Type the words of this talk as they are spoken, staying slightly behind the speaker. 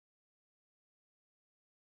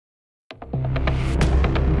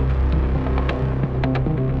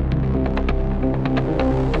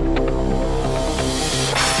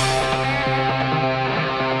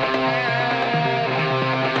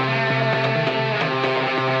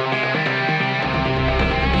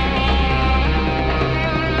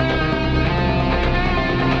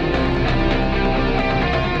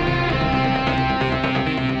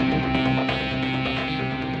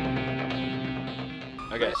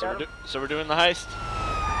So we're doing the heist.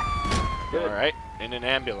 Good. All right, in an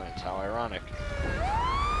ambulance. How ironic.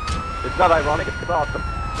 It's not ironic. It's awesome.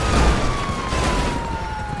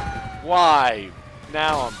 Why?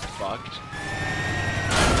 Now I'm fucked.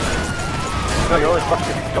 No, you're always fucked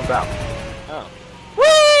if you jump out. Oh.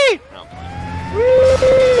 Whee! No.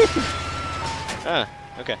 Whee!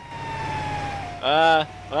 Okay. Well,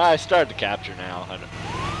 I started to capture now.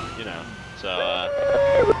 You know. So,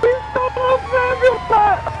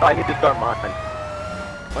 I need to start mine.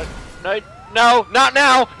 What? No, not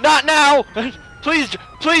now! Not now!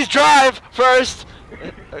 Please drive first!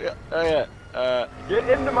 Get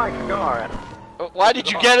into my car, Adam. Why did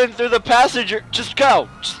you get in through the passenger? Just go!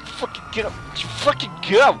 Just fucking get up! Just fucking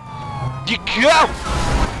go! You go!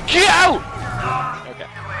 Go! Okay.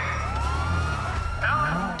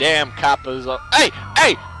 Damn coppers!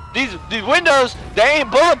 Hey! These windows, they ain't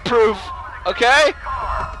bulletproof, okay?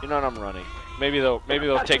 You know what? I'm running. Maybe they'll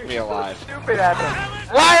take me alive. Stupid,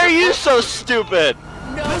 Adam. Why are you so stupid?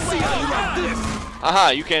 No way! Aha!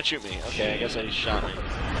 You can't shoot me. Okay, I guess I shot me.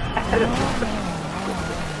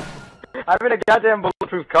 I'm in a goddamn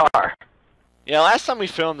bulletproof car. Yeah, last time we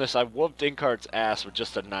filmed this, I whooped InkHeart's ass with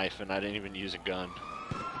just a knife, and I didn't even use a gun.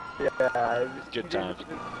 Yeah, Good times.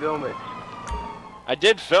 Film it. I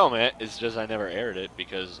did film it, it's just I never aired it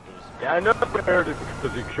because it was... Yeah, I know you aired it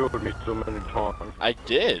because you killed me so many times. I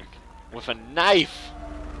did! With a knife!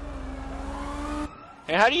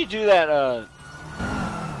 Hey, how do you do that,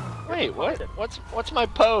 Wait, what? What's my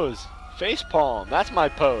pose? Face palm, that's my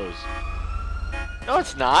pose. No,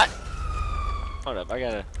 it's not! Hold up, I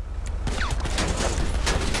gotta...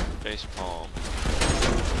 Face palm.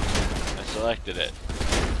 I selected it.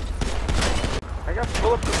 I got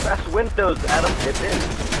bulletproof ass windows, Adam. Get in.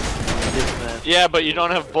 Yeah, but you don't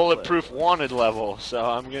have bulletproof wanted level, so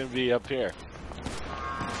I'm gonna be up here.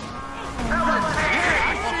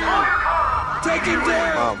 Take him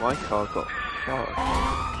down! Oh, my car got shot.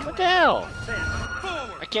 What the hell?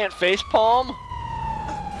 I can't face palm?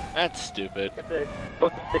 That's stupid.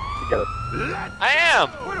 Both stick together. I am!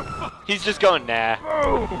 He's just going, nah.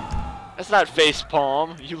 That's not face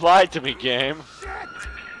palm. You lied to me, game.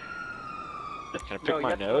 Can I pick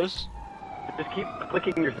my nose? Just keep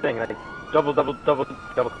clicking your thing, like double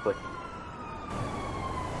click.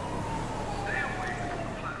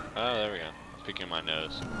 Oh, there we go. Picking my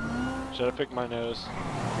nose. Should I pick my nose?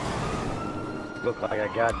 Look like a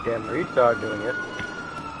goddamn retard doing it.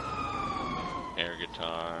 Air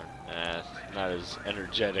guitar. Nah, not as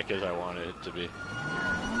energetic as I wanted it to be.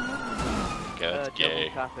 Okay, that's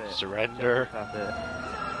gay. Surrender.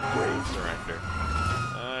 Surrender.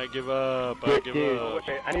 I give up. I give up.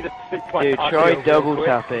 Wait, I need to fix my Dude, audio try real double quick.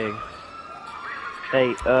 tapping.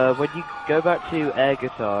 Hey, when you go back to air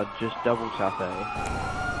guitar, just double tap A.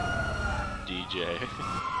 DJ.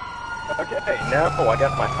 Okay, now I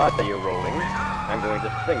got my audio rolling. I'm going to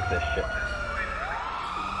sync this shit.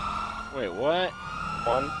 Wait, what?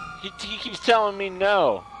 1, He keeps telling me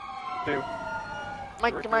no. 2,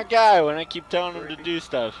 My guy when I keep telling him to do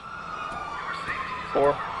stuff.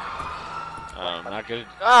 4. I'm not gonna.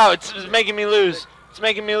 Oh, it's making me lose. It's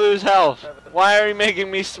making me lose health. Why are you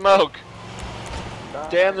making me smoke?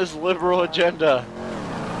 Damn this liberal agenda.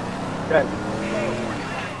 10.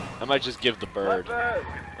 I might just give the bird.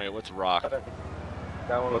 Wait, what's rock?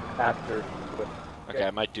 That one was after. Okay,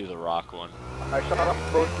 I might do the rock one. I shot up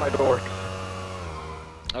both my doors.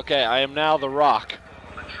 Okay, I am now the rock.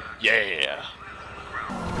 Yeah.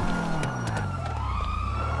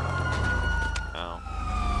 Oh.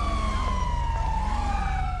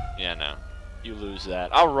 Yeah, no. You lose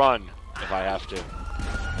that. I'll run if I have to.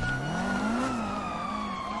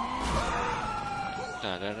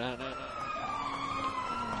 Da, da, da, da.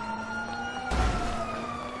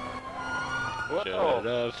 Should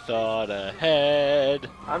have thought ahead.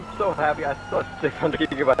 I'm so happy I still have 600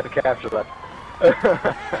 gigabytes of capture left.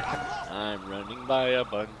 I'm running by a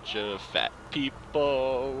bunch of fat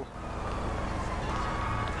people.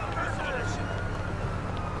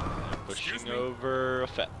 I'm pushing over a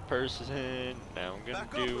fat person. Now I'm gonna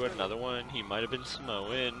do another one. He might have been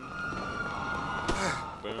smoing.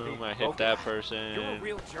 Boom, I hit that person.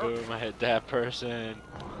 Boom, I hit that person.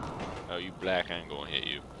 Oh, you black, I ain't gonna hit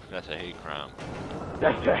you. That's a hate crime.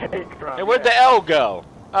 That's a hate crime. Hey, where'd the L go?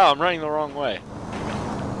 Oh, I'm running the wrong way.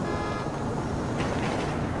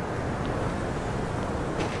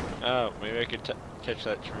 Oh, maybe I could catch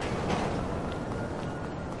that train.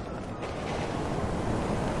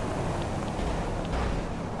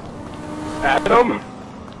 Adam!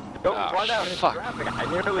 Don't Oh, run out in fuck. traffic. I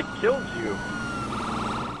nearly killed you.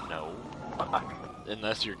 No.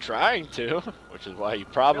 Unless you're trying to, which is why you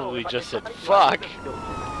probably just said fuck.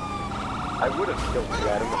 I would have killed you,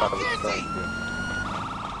 Adam, if I was going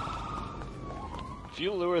to. If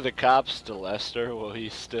you lure the cops to Lester, will he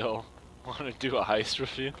still want to do a heist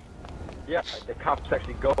with you? Yeah, the cops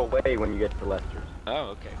actually go away when you get to Lester's.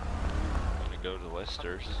 Oh, okay. I'm gonna go to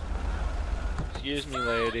Lester's. Excuse me,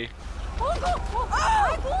 lady. You're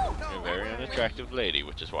a very unattractive lady,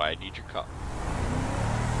 which is why I need your car.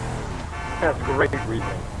 That's great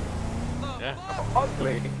reason. Yeah.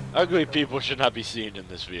 Ugly. Ugly people should not be seen in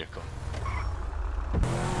this vehicle.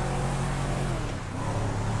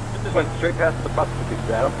 This just went straight past the prostitutes,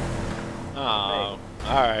 Adam. Oh,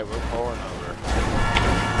 alright, we're pulling over.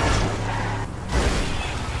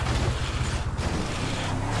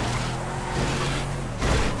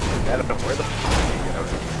 Adam, where the f*** are you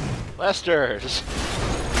going? Lester's!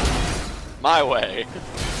 My way.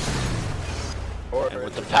 Or And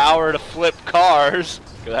with the power to flip cars,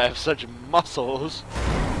 because I have such muscles,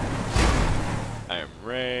 I am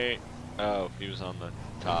right. Oh, he was on the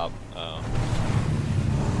top. Oh.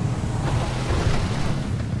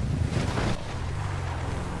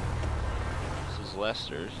 This is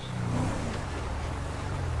Lester's.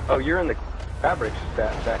 Oh, you're in the fabric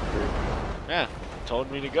factory. Yeah,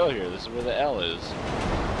 told me to go here. This is where the L is.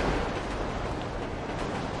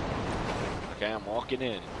 Okay, I'm walking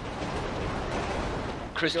in.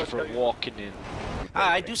 Christopher walking in.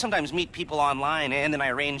 I do sometimes meet people online, and then I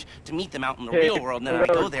arrange to meet them out in the real world, and then I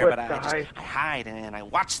go there, but I hide, and I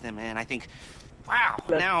watch them, and I think, wow,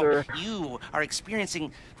 now you are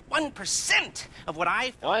experiencing 1% of what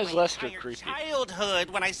I felt Why is my Lester entire creepy? childhood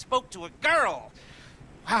when I spoke to a girl.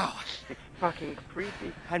 Wow. It's fucking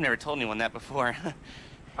creepy. I've never told anyone that before.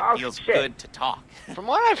 Oh, Feels shit. good to talk. From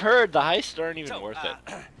what I've heard, the heists aren't even So, worth it.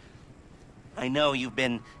 I know you've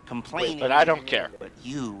been complaining, But I don't care. but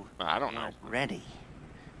you I don't know. aren't ready.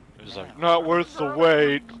 It was like, not worth the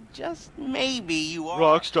wait. Just maybe you are.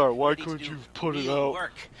 Rockstar, why ready to couldn't do you put it real out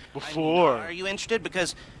work. before? Are you interested?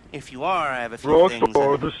 Because if you are, I have a few things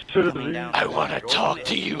Rockstar, that the are coming city. down. I want to talk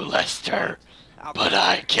to you, Lester, I'll- but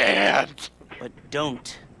I can't. But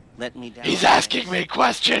don't let me down. He's asking me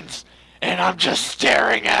questions, and I'm just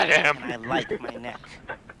staring at And I him. like my neck.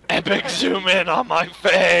 Epic zoom in on my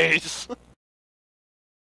face.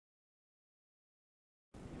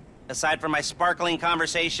 Aside from my sparkling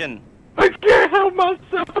conversation, I can't help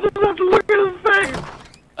myself. I just have to look at his face.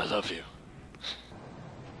 I love you.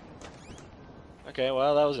 Okay,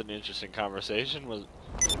 well, that was an interesting conversation. Was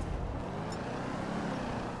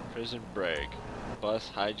prison break, bus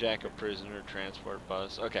hijack a prisoner, transport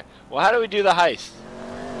bus. Okay, well, how do we do the heist?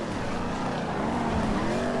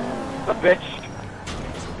 A bitch.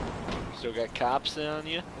 Still got cops on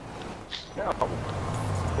you? No.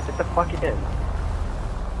 It's at the fucking end.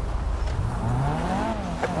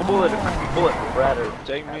 Bullet rather.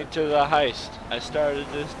 Take me to the heist. I started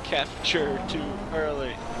this capture too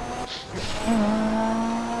early.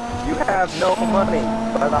 You have no money,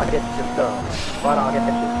 but I'll get you some. But I'll get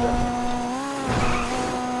you some.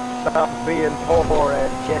 Stop being poor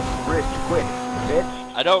and get rich quick,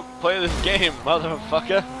 bitch. I don't play this game,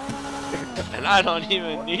 motherfucker. And I don't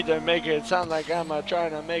even need to make it sound like I'm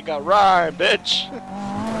trying to make a rhyme, bitch.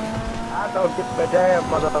 I don't give a damn,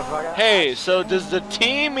 motherfucker. Hey, so does the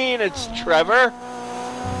T mean it's Trevor?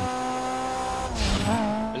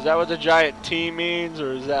 Is that what the giant T means,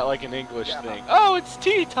 or is that like an English thing? Oh, it's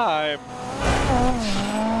tea time!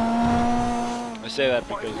 I say that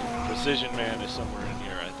because Precision Man is somewhere in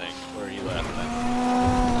here, I think, where he left.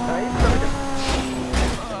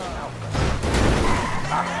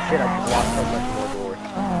 Ah, shit, I just locked so much more doors.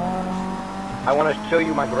 I want to show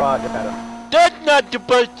you my garage, Adam. That's not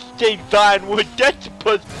supposed to say Vinewood, that's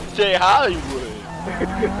supposed to say Hollywood.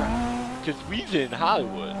 Because we's in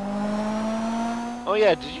Hollywood. Oh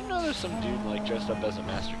yeah, did you know there's some dude like dressed up as a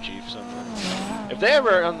Master Chief somewhere? If they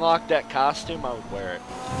ever unlocked that costume, I would wear it.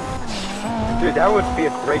 Dude, that would be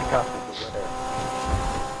a great costume to wear.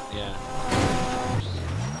 Yeah.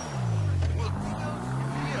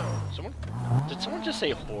 Did someone just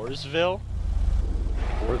say Horseville?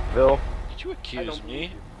 Worthville. Did you accuse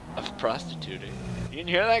me of prostituting? You didn't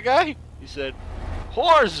hear that guy? He said,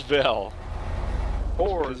 Horseville!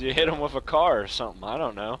 Because you hit him with a car or something, I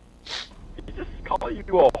don't know. Did he just call you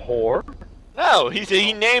a whore? No,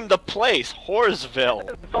 he named the place, Horseville.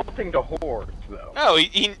 That's insulting to whores, though. No,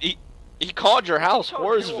 he called your house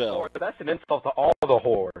Horseville. That's an insult to all the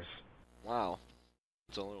whores. Wow.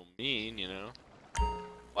 It's a little mean, you know.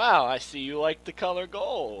 Wow, I see you like the color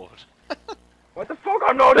gold. What the fuck?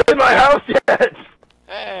 I'm not in my house yet!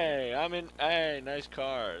 Hey, nice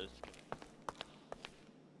cars.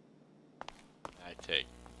 I take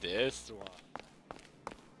this one.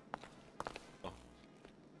 Oh.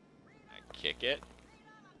 I it.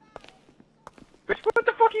 Bitch, what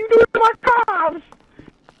the fuck are you doing to my cars?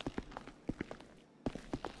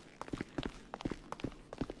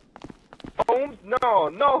 Holmes? No,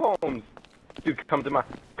 no Holmes. Dude, come to my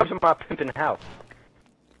pimpin' house.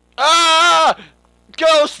 Ah!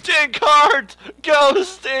 Ghost InkHeart!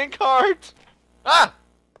 Ghost InkHeart! Ah!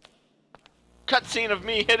 Cutscene of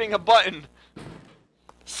me hitting a button.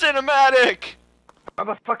 Cinematic!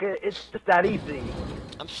 Motherfucker, it's just that easy.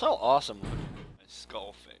 I'm so awesome with my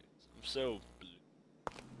skull face. I'm so blue.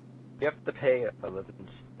 You have to pay a living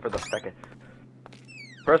for the second.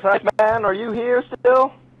 Precise man, are you here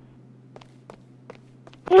still?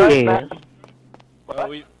 Precise man?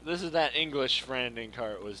 Well, this is that English friend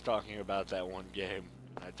InkHeart was talking about that one game.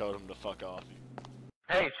 I told him to fuck off.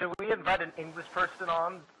 Hey, should we invite an English person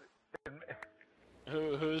on?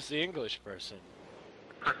 Who's the English person?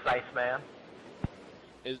 Precise man.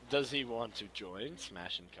 Does he want to join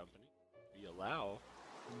Smash and Company? We allow.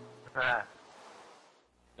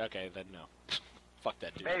 Okay, then no. Fuck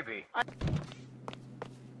that dude. Maybe.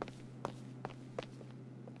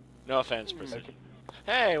 No offense, Precision.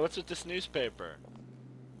 Hey, what's with this newspaper?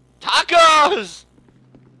 Tacos!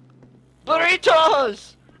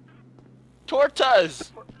 Burritos!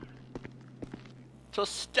 Tortas!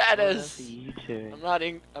 Tostadas! I'm not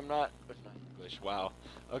English. Wow.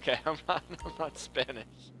 Okay, I'm not Spanish.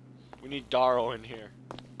 We need Darl in here.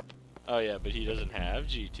 Oh yeah, but he doesn't have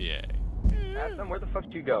GTA. Adam, where the fuck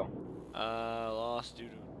did you go? Lost due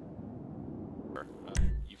to...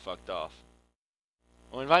 you fucked off.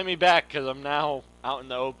 Well, invite me back, because I'm now out in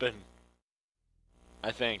the open.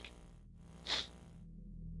 I think.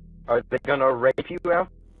 Are they gonna rape you out?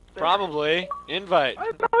 Probably. Invite. I'm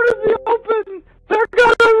out in the open! They're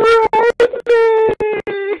gonna rape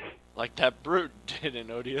me! Like that brute did in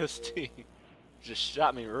ODST. Just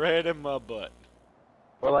shot me right in my butt.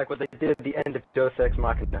 Or like what they did at the end of Deus Ex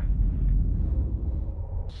Machina.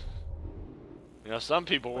 You know, some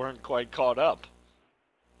people weren't quite caught up.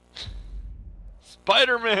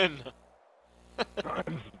 Spider-Man!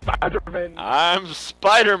 I'm Spider-Man! I'm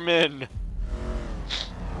Spider-Man!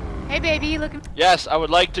 Hey baby, looking. Yes, I would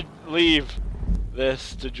like to leave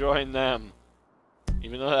this to join them.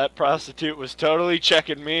 Even though that prostitute was totally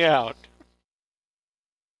checking me out.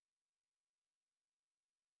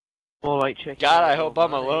 More like checking. God, I hope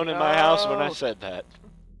I'm alone in my house when I said that.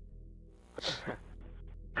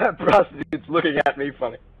 That prostitute's looking at me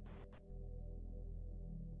funny.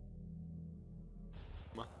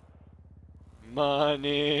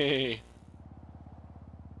 Money!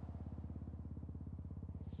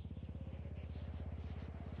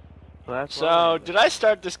 Well, So, did I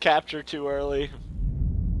start this capture too early?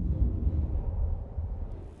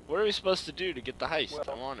 What are we supposed to do to get the heist? Well,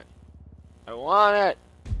 I want it. I want it!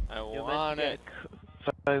 I you're want meant it. to get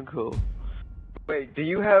a phone call. Wait, do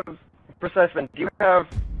you have... Precise man, do you have...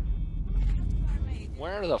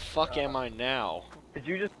 Where the fuck am I now? Did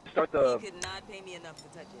you just start the... He could not pay me enough to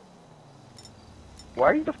touch it.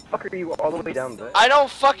 Why the fuck are you all the way down there? I don't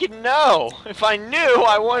fucking know! If I knew,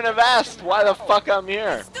 I wouldn't have asked why the fuck I'm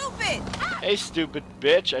here. Stupid! Hey, stupid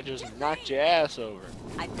bitch, I just knocked your ass over.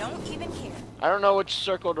 I don't even care. I don't know which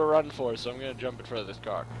circle to run for, so I'm gonna jump in front of this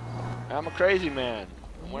car. I'm a crazy man.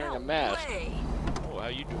 I'm wearing a mask. Way. Oh, how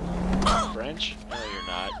you doing? French? No, you're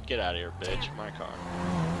not. Get out of here, bitch. My car.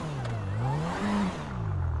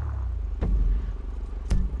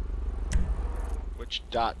 Which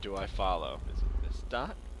dot do I follow? Is it this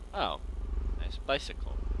dot? Oh, nice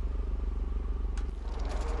bicycle.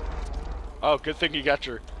 Oh, good thing you got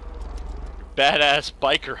your badass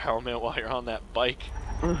biker helmet while you're on that bike.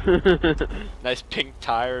 Nice pink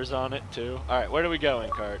tires on it, too. Alright, where do we go,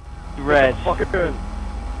 InkHeart? Red. Fucking good.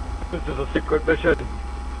 This is a secret mission.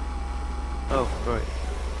 Oh, right.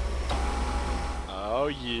 Oh,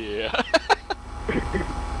 yeah.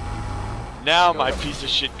 Now my piece of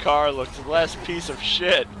shit car looks less piece of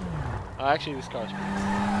shit. Oh, actually, this car's pretty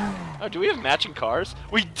nice. Oh, do we have matching cars?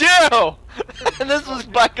 We do! And this was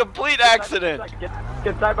by complete accident.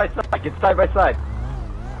 Get side by side. Get side by side.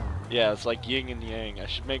 Yeah, it's like yin and yang. I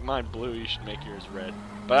should make mine blue, you should make yours red.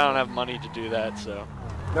 But I don't have money to do that, so...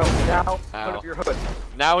 No, now, put Ow. up your hood.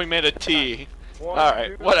 Now we made a T.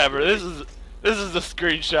 Alright, whatever. This is the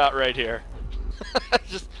screenshot right here.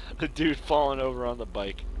 Just a dude falling over on the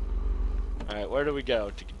bike. Alright, where do we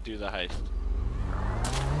go to do the heist?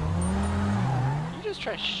 You just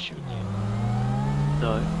try to shoot me.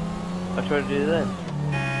 No. I tried to do this.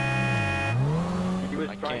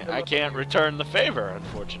 I can't return the favor,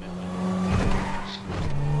 unfortunately.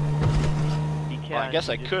 You can. Well, I guess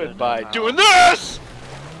I you just could don't by know how. doing this!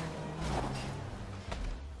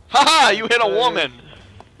 Haha, you hit a woman!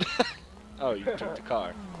 Oh, you took the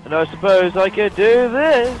car. And I suppose I could do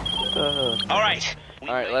this. Alright.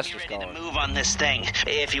 Alright, let's just ready go. to move on this thing.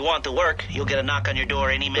 If you want the work, you'll get a knock on your door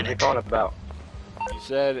any What's he minute. calling about? You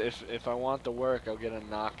said if I want the work, I'll get a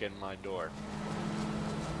knock in my door.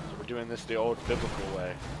 So we're doing this the old biblical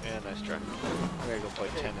way. Yeah, nice try. I'm gonna go play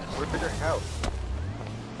tennis. Where's your house?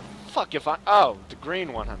 Fuck if I... Oh, the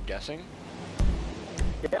green one, I'm guessing.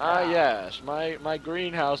 Ah, yes. My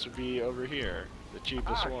greenhouse would be over here. The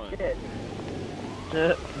cheapest one.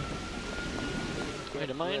 Shit. Wait,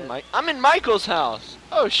 am I in Mike? I'm in Michael's house!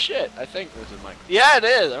 Oh shit, I think this is Mike. Yeah, it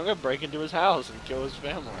is! I'm gonna break into his house and kill his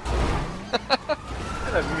family.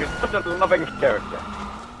 You're such a loving character.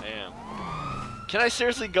 Damn. Can I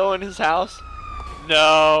seriously go in his house?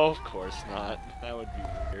 No, of course not. That would be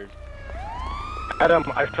weird. Adam,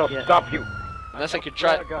 I shall stop you. Unless I could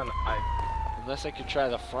try... Gun. Unless I could try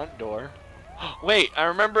the front door. Wait, I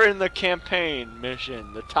remember in the campaign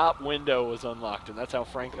mission, the top window was unlocked, and that's how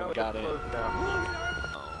Franklin got in. Oh.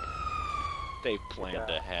 They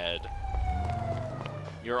planned ahead.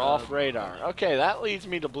 You're off radar. Okay, that leads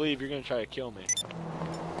me to believe you're gonna try to kill me.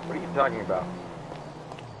 What are you talking about?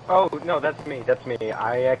 Oh, no, that's me. That's me.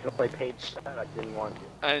 I accidentally paid for that. I didn't want to.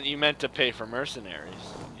 And you meant to pay for mercenaries.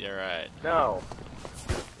 You're right. No.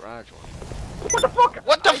 Garage one. What the fuck?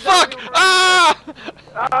 What the fuck? Ah!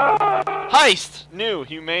 Ah! Heist! New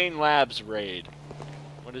Humane Labs raid.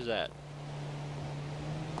 What is that?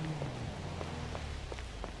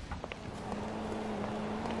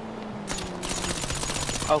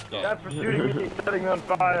 Okay. That's for shooting me, setting me on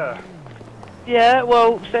fire. Yeah,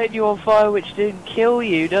 well, setting you on fire which didn't kill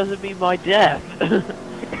you doesn't mean my death. Just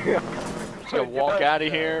gonna walk out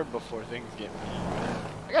of here before things get mean.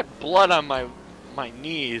 I got blood on my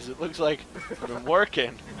knees. It looks like I've been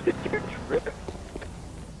working. I've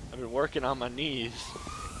been working on my knees.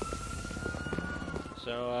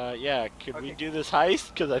 So, yeah, could we do this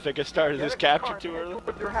heist? Because I think I started this capture too early.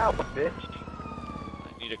 With your house, bitch.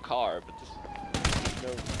 I need a car, but this... No.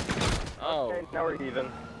 Oh. Okay, now we're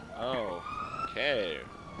even. Oh. Okay.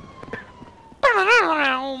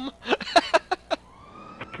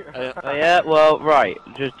 Oh yeah, well, right,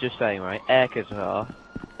 just saying, right, air guitar.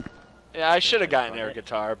 Yeah, I should have gotten air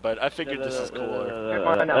guitar, but I figured this is cooler.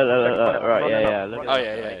 Right, yeah, look Oh, at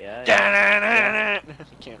yeah, this, yeah. You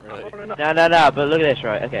can't really. No, but look at this,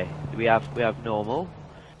 right, okay. We have normal.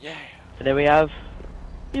 Yeah. And then we have...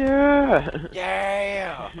 Yeah!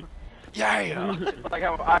 Yeah. Yeah. Like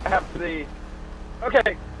how I have the...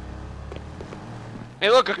 Okay. Hey,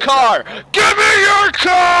 look, a car! Give me your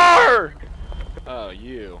car! Oh,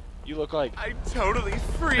 you. You look like... I'm totally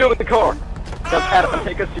free. Steal the car. Now, Adam,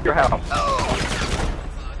 take us to your house.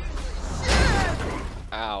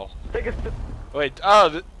 Ow. Take us to... Wait,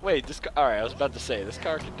 oh, wait, this car... Alright, I was about to say, this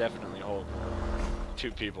car could definitely hold 2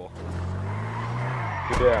 people.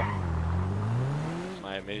 Yeah.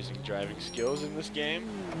 My amazing driving skills in this game.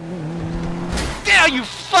 Yeah, you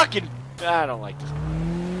fucking... I don't like this.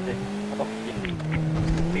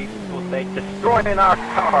 People say destroying our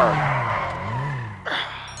car.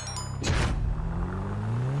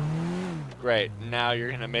 Great, now you're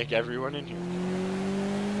gonna make everyone in here.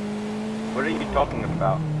 What are you talking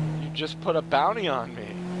about? You just put a bounty on me.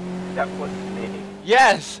 That was me.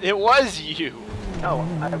 Yes, it was you. No,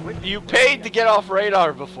 I would. You paid to get off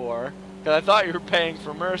radar before, because I thought you were paying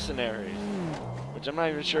for mercenaries. Which I'm not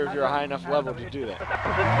even sure if you're a high enough level to do that. $1,000.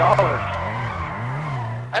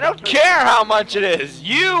 I don't care how much it is.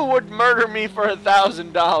 You would murder me for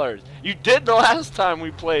 $1,000. You did the last time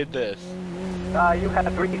we played this. You had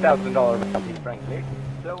a $3,000 bounty, frankly.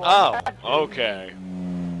 So, Oh, okay.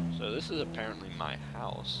 So this is apparently my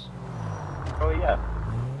house. Oh yeah.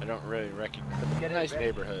 I don't really recognize. Get in, Nice bitch.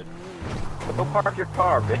 neighborhood. Go park your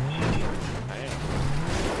car, bitch. I am.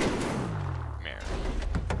 Mary.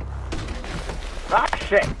 Ah,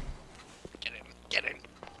 shit. Get in. Get in.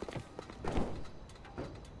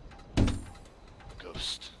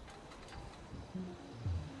 Ghost.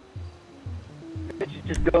 Bitch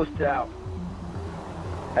just ghosted out.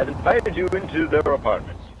 Has invited you into their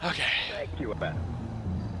apartment. Okay. Thank you, Adam.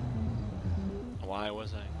 Why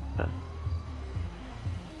was I?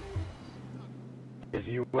 If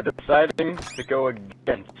you were deciding to go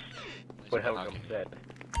against what Helljump Okay. said.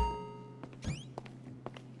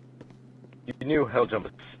 You knew Helljump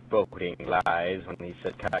was spoken lies when he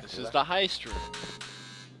said Kakula. This is the heist room.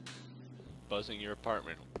 Buzzing your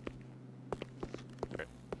apartment.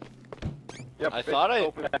 Yep, I bitch, thought I-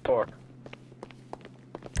 open that door.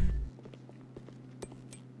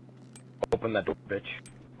 Open that door, bitch.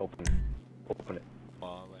 Open it.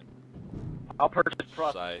 Well, wait. I'll purchase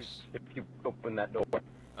process Precise. if you open that door.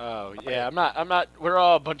 Oh, yeah, I'm not, we're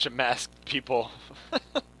all a bunch of masked people.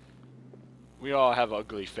 We all have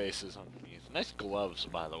ugly faces underneath. Nice gloves,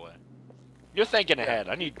 by the way. You're thinking ahead.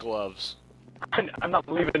 I need gloves. I'm not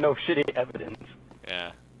leaving no shitty evidence.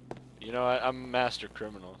 Yeah. You know what? I'm a master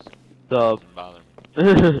criminal. Stop. Doesn't bother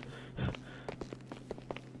me.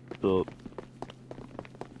 Stop.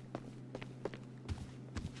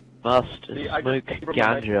 Must See, I smoke just came from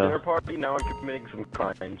my dinner ganja. party, now I'm committing some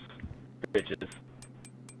crimes. Bitches.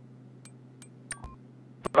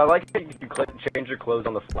 But I like how you can change your clothes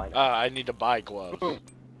on the fly. I need to buy gloves. Boom.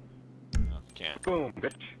 Oh, can't. Boom,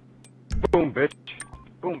 bitch. Boom, bitch.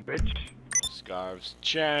 Boom, bitch. Scarves,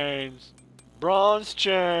 chains, bronze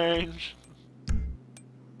chains.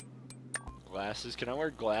 Glasses. Can I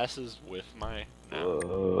wear glasses with my? No.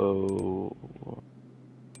 Oh.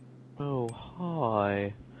 Oh,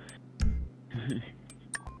 hi.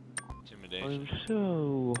 Intimidation. I'm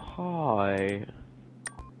so high.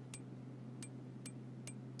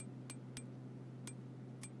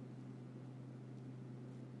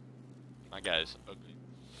 My guy's ugly.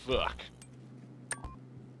 Fuck.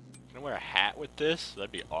 Can I wear a hat with this?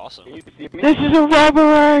 That'd be awesome. Can you see me? This is a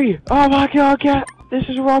robbery! Oh my god, this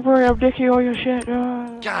is a robbery, I'm nicking all your shit.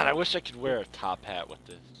 God, I wish I could wear a top hat with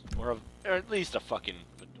this. Or at least a fucking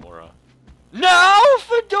fedora. No!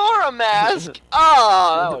 Fedora mask!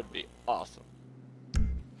 Oh, that would be awesome.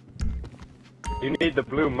 You need the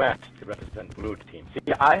blue mask to represent blue team.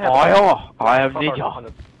 See, I have. I am I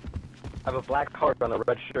ninja. have a black heart on a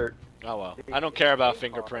red shirt. Oh well. I don't care about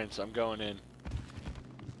fingerprints. I'm going in.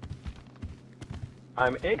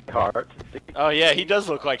 I'm InkHeart. Oh yeah, he does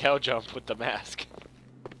look like Helljump with the mask.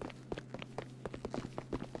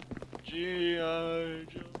 G.I.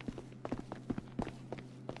 Joe.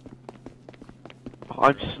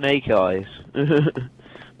 I'm Snake Eyes.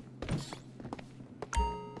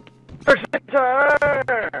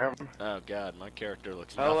 Oh god, my character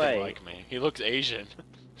looks Oh, nothing wait. like me. He looks Asian.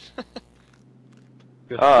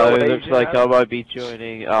 Oh, it looks like I might be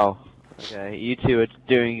joining. Oh, okay. You two are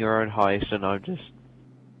doing your own heist, and I'm just.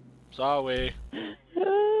 Sorry.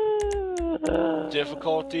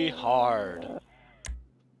 Difficulty hard.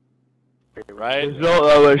 Right? There's not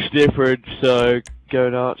that much difference, so go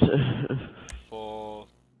nuts. Full.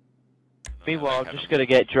 Meanwhile, I'm just gonna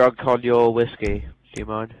get drunk on your whiskey. Do you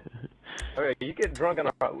mind? Okay, you get drunk on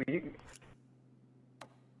a. You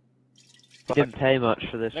didn't pay much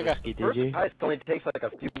for this Okay. whiskey, did you? Heist only takes like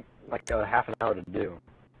a half an hour to do.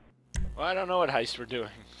 Well, I don't know what heist we're doing,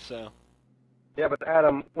 so. Yeah, but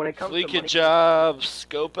Adam, when it comes to Fleeca money, job,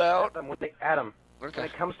 scope out. Adam, when Okay.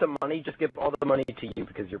 it comes to money, just give all the money to you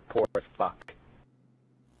because you're poor as fuck.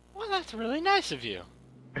 Well, that's really nice of you.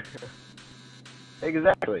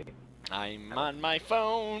 Exactly. I'm on my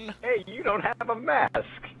phone. Hey, you don't have a mask.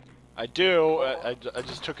 I do. I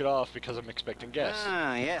just took it off because I'm expecting guests.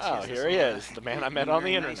 Ah, yes. Oh, yes, here he is, the man I met on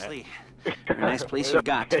the internet. Nicely. Very nice place you've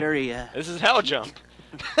got. Very, This is Helljump.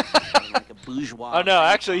 like a bourgeois. Oh no,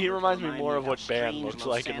 actually he reminds me Remind more of how what Ban strange looks Los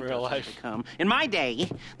like in Santos real has life. become. In my day,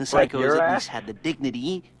 the Like psychos your at ass? least had the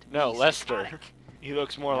dignity to No, be Lester. psychotic. He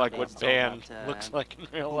looks more like what Nowadays, it's all Ban about, looks like in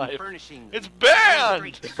real home life. furnishings It's and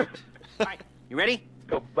banned! Alright, you ready?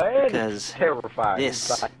 Go bad. Because Terrified. This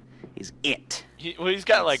inside. is it. He's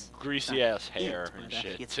got like greasy ass It. hair Well, and that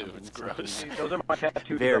shit gets too. something, It's something gross. nice. Those are my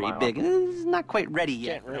tattoos. Very on my big. arm. It's not quite ready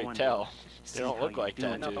yet. Can't I really wanna tell. see They don't how look you're like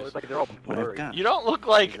doing. No, tattoos. it's like they're all What I've blurry. got. You don't look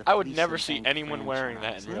like There's a I would piece never of see bank anyone wearing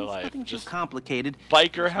that in franchise. real It's life. nothing too Just complicated.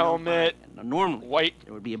 biker There's no helmet, buy-in. Normally, white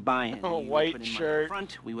there would be a buy-in. a You would white put in money shirt, up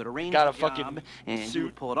front, we would arrange got a the job, fucking and you suit,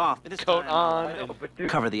 would pull it off. But this coat time, on, I know, and, but dude,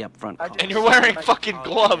 cover the upfront I cost. just- and you're wearing Like, fucking oh,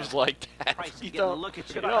 gloves yeah. like that. Price is You getting a don't. look at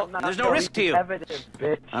You you. don't. not There's no showing risk to you. Evidence,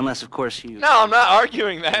 bitch. Unless, of course, you No, I'm not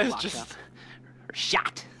arguing that. It's locked just up or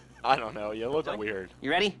shot. I don't know. You look weird. You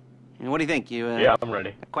ready? What do you think? You Yeah, I'm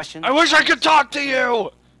ready. question? I wish I could talk to you.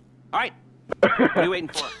 All right. What are you waiting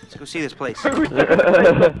for? Let's go see this place.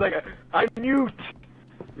 It's like I'm mute.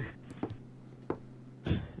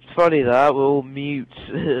 It's funny that we're all mute.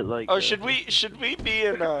 Like. Oh, should we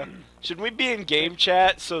be in game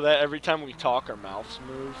chat so that every time we talk our mouths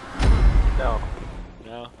move? No.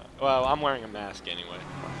 No. Well, I'm wearing a mask anyway.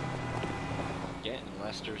 Getting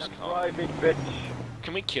Lester's car. Why, big bitch?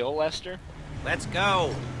 Can we kill Lester? Let's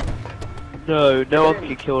go. No, no one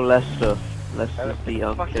can kill Lester. Lester's the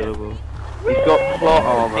unkillable. He's got plot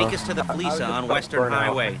armor. Take us to the I was Fleeca just on about Western burn out.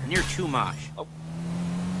 Highway, near Chumash.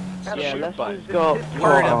 Yeah, Shoot Lester's button. got Word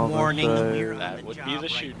plot of armor, warning, so... we're on That the would be job the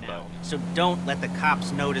right shoot now. button. So don't let the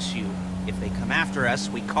cops notice you. If they come after us,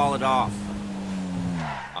 we call it off.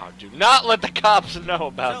 Oh, do not let the cops know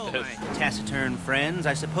about So, this. my taciturn friends,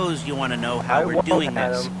 I suppose you want to know how I we're won't, doing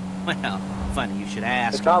this. Adam. Well, Funny you should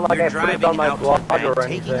ask. It's not like You're I put it driving on my out to blog the bank, or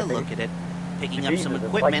taking a anything. look at it, picking up Jesus, some it's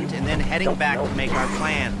equipment, like and then heading don't back know. to make our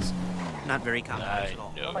plans. Not very complex at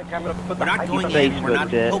all. know. Like I'm gonna put We're the not going hype in, we're not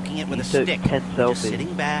Facebook, poking it with a he took stick. 10 We're just selfies.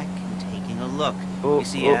 sitting back and taking a look. All You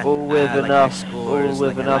see, with I like enough, my scores, all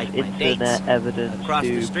with like I enough like my internet dates. evidence Across the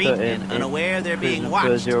to street put and him unaware they're in being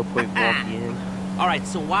prison for watched. 0.1 years. All right,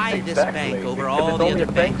 so why this Exactly, bank over because all it's the only other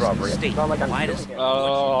a bank banks in the robbery. state? It's not like I'm Why does doing it.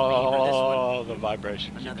 Oh, the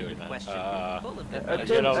vibration keep Another doing good that. question. Full of good Until-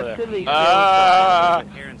 Get over until there. he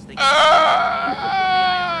Parents think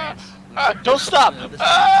Don't stop!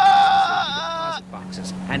 deposit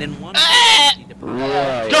boxes. And in one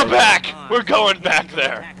Go back! We're going back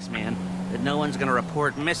there. man that no one's gonna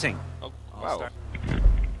report missing. Oh, I'll wow. start-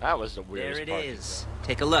 That was the There weirdest it part. is.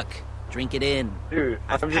 Take a look. Drink it in. Dude,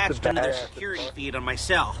 I've I'm just patched a into their badass. security feed on my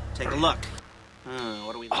cell. Take a look.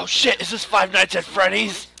 What do we? Oh shit, is this Five Nights at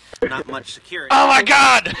Freddy's? Not much security. Oh my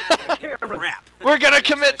god! Crap. We're gonna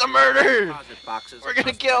commit the murder! Deposit boxes. We're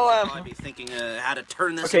gonna Customers kill will him. probably be thinking how to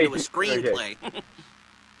turn this Okay, into a screenplay. okay.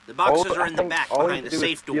 The boxes All- are in the I think back all we behind the do is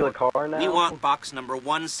safe steal door. a car now. We want box number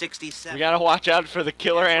 167. We gotta watch out for the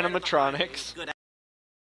killer animatronics. Good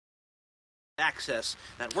access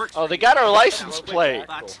that works. Oh, for they you. got our license plate.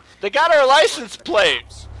 But They got our license plate!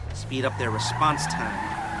 speed up their response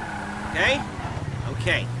time. Okay?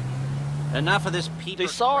 Okay. Enough of this Peter. They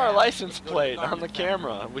saw our crap. license plate on the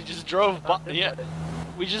camera. We just drove by, yeah.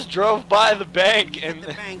 We just drove by the bank Get and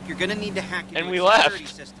the bank, you're gonna need to hack into and we its security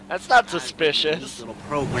left. system. That's not I've got a suspicious. little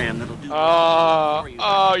program that'll do Oh, for you.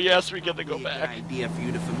 oh yes, we get to go Probably a good back. idea for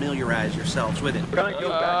you to familiarize yourselves with it. We're gonna go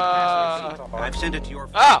back. I've sent it to your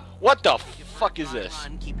Ah, what the fuck is this?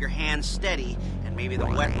 Run, keep your hands steady, and maybe the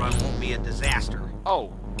wet run won't be a disaster.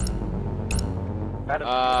 Oh, Adam, do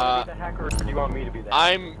you want to be the hacker or do you want me to be the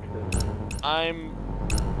hacker? I'm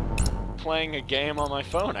playing a game on my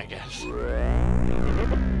phone, I guess. You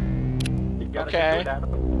gotta Okay. do it, Adam.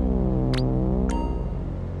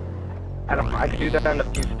 Adam, I can do that in a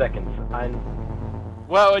few seconds.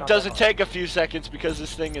 Well, it doesn't take a few seconds because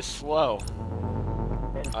this thing is slow.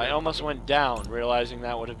 I almost went down, realizing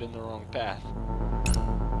that would have been the wrong path.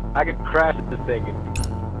 I could crash this thing and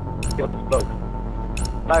kill us both.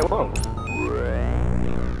 But I won't.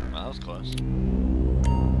 Well, that was close.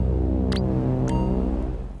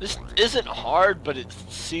 This isn't hard, but it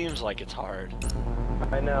seems like it's hard.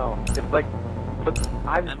 I know. It's like, but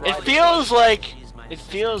It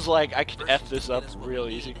feels like I could F this up real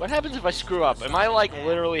easy. What happens if I screw up? Am I like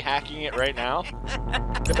literally hacking it right now?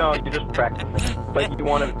 No, you just practice. But you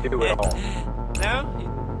want to do it all. No? You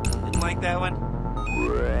didn't like that one?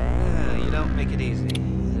 You don't make it easy.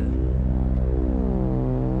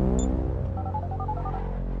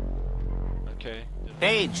 Okay.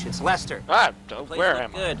 Paige, it's Lester. Ah, Place where looked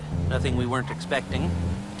am I? good. Nothing we weren't expecting.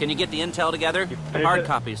 Can you get the intel together? finished Hard it?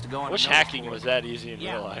 copies to go on. Wish a notice hacking board. was that easy in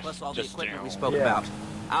Yeah, real life. plus all the Just, equipment we you know. spoke Yeah. about.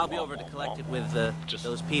 I'll be over to collect it with Just-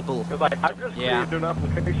 those people. Because like, I just Yeah. created an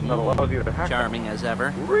application that allows you to hack. Charming as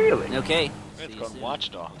ever. Really? Okay. It's See you called soon. Watch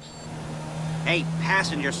Dogs. Hey,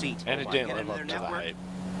 passenger seat. And it Get didn't in live their up to the network. hype.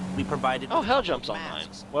 We provided. Oh, with Hell a couple Jump's online.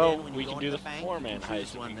 masks. Well, Then when we you can go do into the bank, four-man you choose heist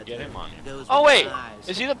if one we can that, get him on here. goes Oh with wait, the size.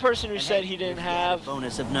 is he the person who And said hey, he didn't here's the have?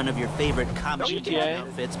 bonus of none of your favorite comic GTA?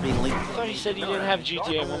 outfits being linked. I thought he said he didn't have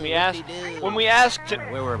GTA. When we Whoop-de-doo. asked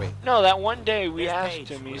him, Where were we? no, that one day we Here's asked Paige.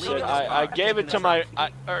 him. He We're said leaving this I bar. gave it to my.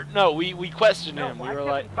 We questioned him. We were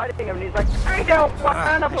like, Fighting him, and he's like, I don't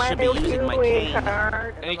want to I play should be with using you, my cane.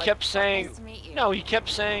 InkHeart. and he kept saying, Nice to meet you. no, he kept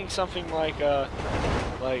saying something like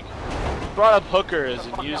he brought up hookers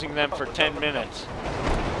and using them for 10 minutes.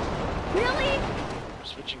 Really? We're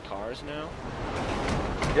switching cars now.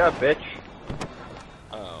 Yeah, bitch.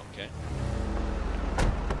 Oh, okay.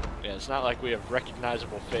 Yeah, it's not like we have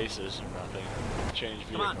recognizable faces or nothing. Change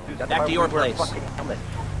Come on. vehicle. Dude, that's Back why to your we wear place. fucking helmets.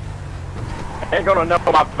 Ain't gonna know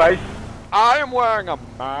my face. I am wearing a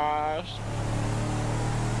mask.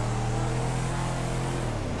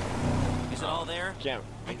 Is it all there? Can't.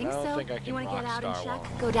 I think don't so. think I can You want to get out and rockstar check?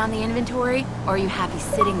 while- Go down the inventory? Or are you happy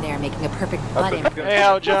sitting there making a perfect butt That's in? a- Hey,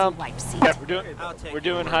 Hell Jump. Wipe seat. We're doing. I'll take We're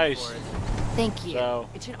doing your word heist. for it. Thank you. So,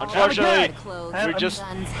 It should all unfortunately, be clothes, we just-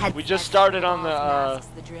 guns, we just headsets, started on walls, masks,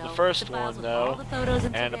 the drill. first The files one, with though, all the photos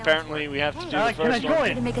and and surveillance apparently work. we have to do Hey, the can I first join?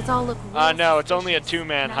 one. To make us all look real No, it's only a suspicious.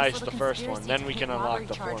 two-man Nice heist, little the first one. conspiracy Then we can hit unlock robbery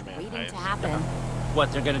the charge four-man waiting to heist. happen.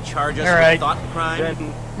 What, they're gonna charge us All with right. thought crime?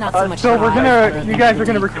 Then, Not so much So we're crime, gonna, you guys are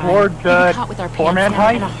gonna record Getting the caught with our pants four-man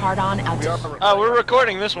down and a heist? hard-on out we to are Oh, we're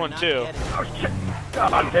recording this We're one not too. getting- Oh shit!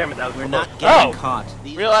 God damn it, that was We're close. not getting Oh. caught.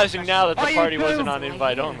 These Realizing now that Oh, the you party too. wasn't on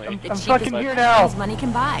invite only. The I'm cheapest fucking crimes here now. money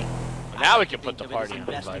can buy. Now we can put the party on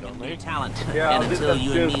invite only. Talent. Yeah, And until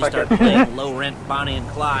you and me start playing low-rent Bonnie and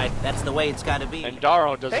Clyde, that's the way it's got to be. And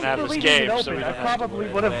Daro doesn't have his game, so we I don't have to probably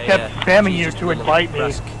worry. would have kept spamming you to invite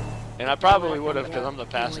me. And I probably would have, because I'm the You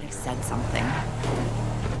would have passenger. said something.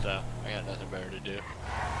 So, I got nothing better to do.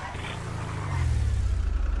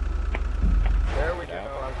 There we go.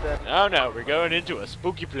 I'm set. Oh no, we're going into a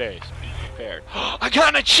spooky place. Be prepared. I got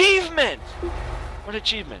an achievement! What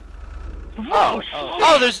achievement?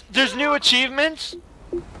 Oh, there's new achievements?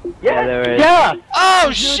 Yeah, there is. Yeah! Oh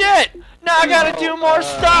shit! Now I gotta do more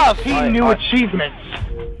stuff! 15 new achievements.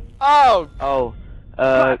 Oh, Oh,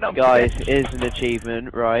 Platinum. guys, here's an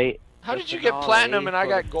achievement, right? how did you get platinum and I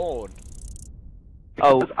got gold?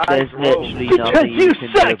 Oh, Because I there's drove. literally Because nothing you you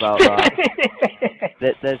can do suck! about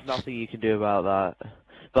that. There's nothing you can do about that.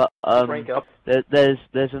 But Rank up. there's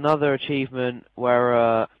another achievement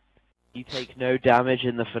where you take no damage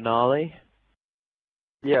in the finale.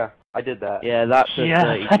 Yeah, I did that. Yeah, that's a Yeah,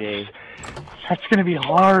 30G. that's gonna be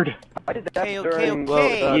hard. I did that Okay, during...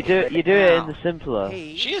 okay. You do it in the simpler.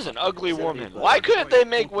 Hey, She is an ugly woman. Why couldn't they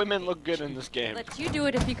make women look good in this game? Let you do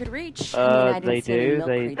it if you could reach. They do.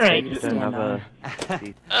 They just don't have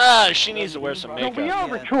a. She needs to wear some No, we makeup. are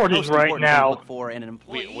recording most right important thing to now. look for in an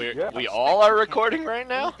employee. We all are recording right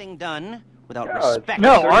now? Anything done without Yeah, respect.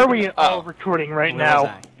 No, are we Oh. all recording right Where was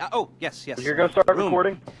now? I? Oh, yes, yes. You're gonna start Room.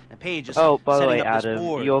 recording? The page is Oh, by the setting way, up this Adam,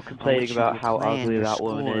 board you're on complaining which you about will how plan ugly your that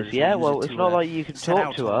woman scores is. and Yeah, use well, it it's to, not like you can set talk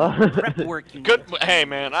out to all her. the prep work you Good. need. Hey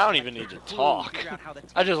man, I don't even need to talk. Figure out how the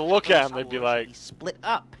I just look at them, they'd be like, split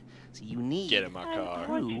up. So you need get in my car.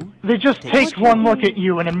 crew. They just take one look at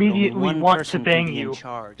you and immediately Only one want to person can bang be in you.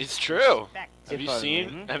 charge. It's true. Have If you only.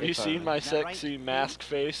 seen? Have you If seen only. my Is that right? sexy mask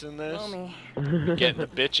face in this? me. Getting the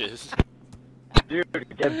bitches. Dude,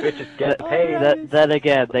 get bitches, get paid. Then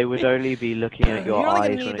again, they would only be looking at your You're only eyes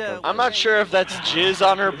gonna when it need, comes. I'm not sure if that's jizz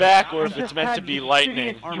on her back or if it's meant to be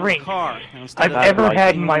lightning. Armored Drink car. Now, instead I've of ever like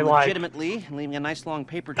had in my life. legitimately leaving a nice long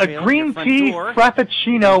paper A trail at your green front tea door,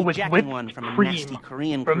 frappuccino with jacking whipped one from a cream nasty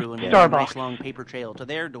Korean from crew and leaving a nice Starbucks. long paper trail to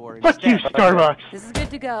their door Fuck you, instead. Starbucks. This is good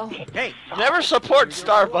to go. Hey, Never support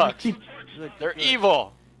Starbucks. They're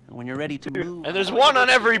evil. when you're ready to move. And there's one on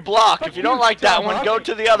every block. If you don't like that one, go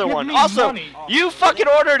to the other Give one. me Also, money. you fucking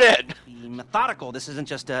ordered it. Be methodical. This isn't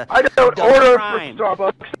just a I don't double order crime. for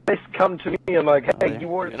Starbucks. They come to me and like, hey, you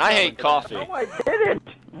ordered. And I hate coffee. No, I didn't.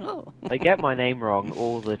 Oh. They get my name wrong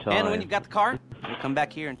all the time. And when you've got the car, we'll come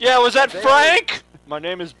back here and Yeah, was that Frank? My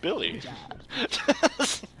name is Billy.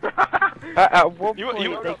 At one you point,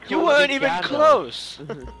 you, they you called weren't me even Gandalf. close.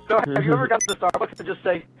 So have you ever gone to Starbucks and just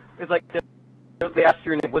say, it's like, they ask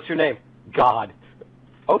your name, what's your name? God.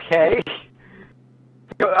 Okay.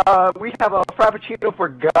 We have a frappuccino for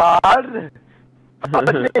God.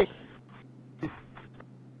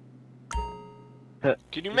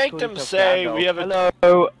 Can you make them say we have a?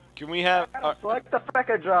 Hello. Can we have? Select the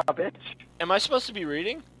Fleeca job, bitch. Am I supposed to be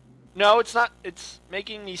reading? No, it's not. It's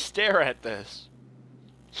making me stare at this.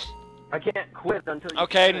 I can't quit until you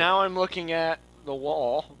Okay, quit. now I'm looking at the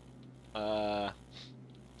wall.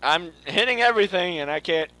 I'm hitting everything and I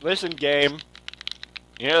can't listen. Game.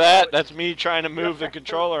 You hear that? That's me trying to move the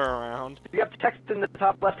controller around. You have text in the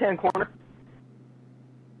top left-hand corner.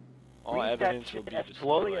 All Read that evidence will shit be as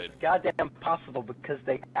slowly as destroyed. goddamn possible because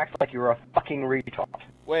they act like you're a fucking retard.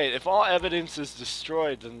 Wait, if all evidence is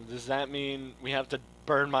destroyed, then does that mean we have to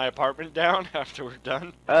burn my apartment down after we're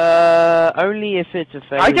done? Only if it's a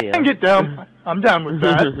failure. I can get down. I'm down with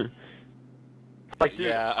that. Like, dude,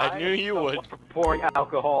 Yeah, I knew you am would. for pouring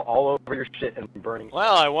alcohol all over your shit and burning.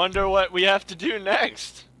 Well, I wonder what we have to do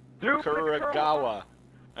next. Dude, Kuragawa.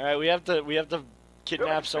 Alright, we have to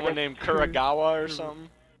kidnap someone named Kuragawa or something.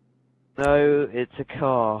 No, it's a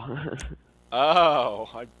car. Oh,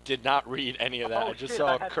 I did not read any of that. Oh, I just shit,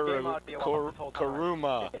 saw I had game audio off this whole time.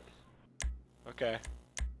 Kuruma. Okay.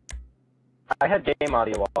 I had game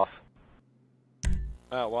audio off.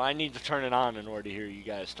 Oh, well, I need to turn it on in order to hear you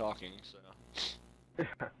guys talking, so.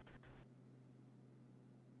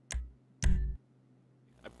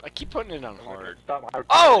 I keep putting it on hard. Stop my-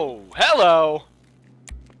 Oh, hello!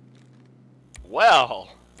 Well,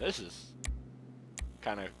 this is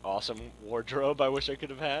kind of awesome wardrobe I wish I could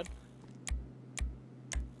have had.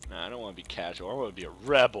 Nah, I don't want to be casual. I want to be a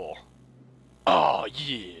rebel. Oh,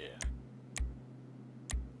 yeah.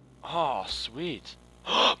 Oh, sweet.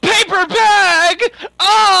 Paper bag!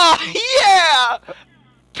 Oh, yeah!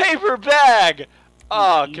 Paper bag!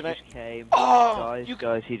 Oh, He can I... just came. Oh, guys, you-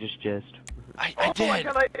 guys, he just jizzed. I Oh, I did.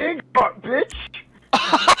 got an InkHeart,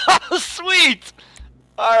 bitch! Sweet!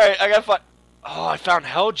 Alright, I gotta find... Oh, I found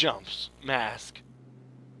Hell Jump's mask.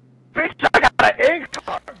 Bitch, I got an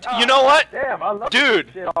InkHeart! You know what? Damn, I love Dude,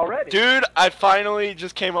 this shit already. Dude, I finally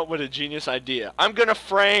just came up with a genius idea. I'm gonna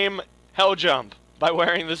frame Helljump by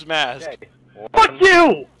wearing this mask. Okay. Fuck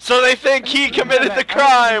you! So they think he committed the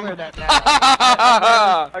crime!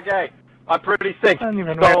 Okay, I'm pretty sick. I don't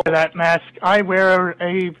even wear that mask. I wear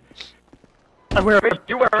a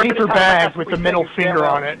paper bag with the middle finger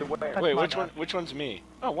on it. Wait, which one's me?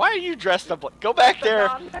 Oh, why are you dressed up like... Go back there!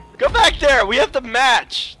 Go back there! We have to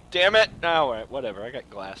match! Damn it! No, whatever, I got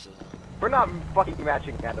glasses. We're not fucking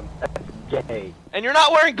matching, Adam. That's gay. And you're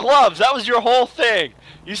not wearing gloves! That was your whole thing!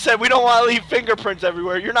 You said we don't want to leave fingerprints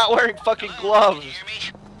everywhere. You're not wearing fucking gloves! You hear me?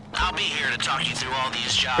 I'll be here to talk you through all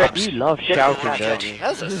these jobs. You love shouting, don't you?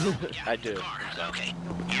 I do. Okay.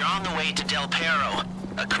 You're on the way to Del Perro,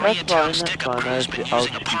 a Koreatown stick-up cruise, but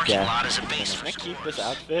using a parking lot as a base for Can I keep this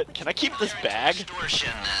outfit? Can I keep this bag?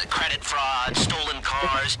 extortion, credit fraud, stolen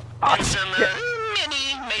cars, and some major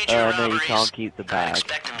No, robberies. you can't keep the I bag.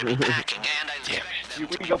 expect them to be packing, and I think them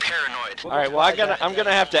to be paranoid. All right. Well, I'm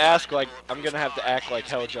gonna have to act like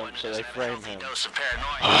Helljump so they frame him. Dose of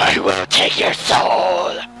paranoia. I will take your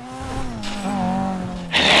soul,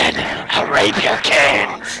 and then I'll rape your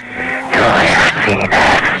kids.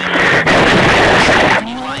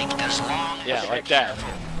 Yeah, like that.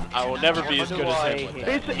 I will never be as good as him with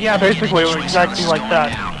that. Yeah, basically, exactly like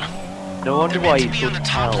that. No wonder why he's called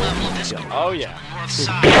Hell. Oh yeah.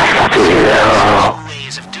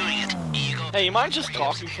 Hey, you mind just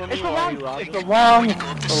talking for me while you rob It's me? a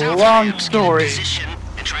long story.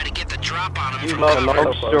 A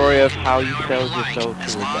long story of how you sell your soul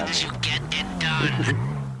to the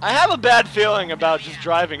devil. I have a bad feeling about just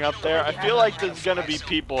driving up there. I feel like there's gonna be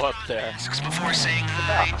people up there.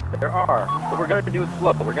 There are. But we're gonna do it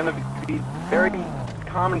slow. We're gonna be very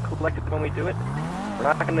calm and collected when we do it. We're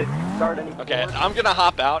not gonna start any... Okay, I'm gonna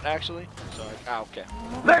hop out actually. So, okay.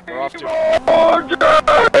 We're off to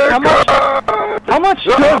How much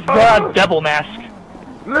does the devil mask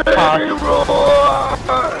cost?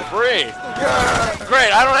 free.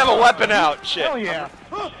 Great, I don't have a weapon out. Shit. Oh yeah.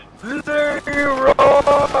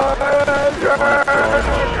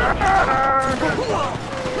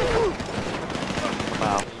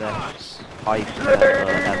 Wow, that's ice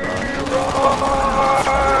ever.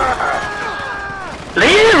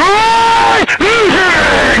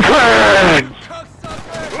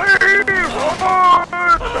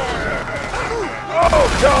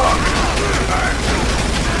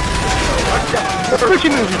 Push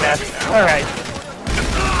your movie mask. Alright.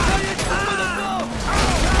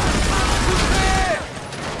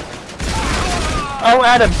 Oh,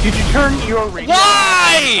 Adam, did you turn your radio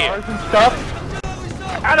Why? cars and stuff?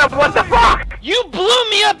 Adam, what the fuck? You blew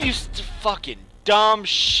me up, you fucking dumb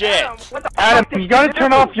shit. Adam, you gotta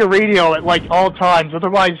turn off your radio at like all times,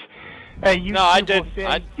 otherwise, you No, I will did.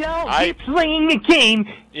 say, don't I- be playing the game.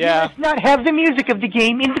 Yeah. You must not have the music of the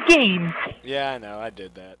game in the game. Yeah, I know, I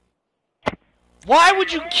did that. Why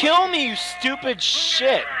would you kill me, you stupid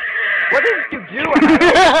shit? What did you do,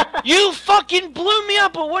 Adam? You fucking blew me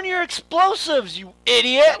up with one of your explosives, you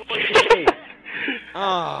idiot!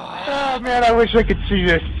 Oh. Oh man, I wish I could see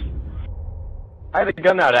this. I had a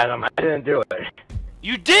gun out, Adam. I didn't do it.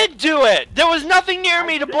 You did do it! There was nothing near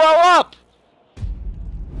me to blow up!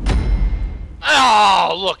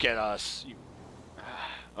 Oh, look at us.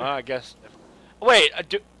 I guess... Wait,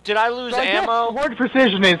 did I lose ammo? Horde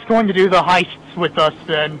Precision is going to do the heists with us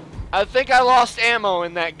then. I think I lost ammo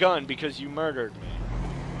in that gun because you murdered me.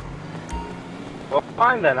 Well,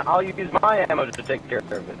 fine then. I'll use my ammo to take care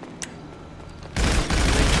of it.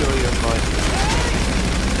 Make sure you're fine.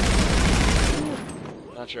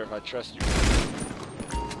 Not sure if I trust you.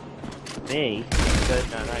 Me?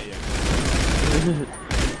 No, not you.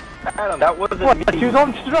 Adam, that wasn't What? me.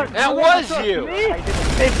 That was you!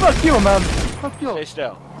 Hey, fuck you, man. Fuck you. Stay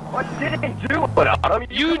still. What didn't do it, Adam?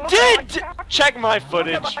 You did! Check my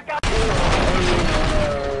footage.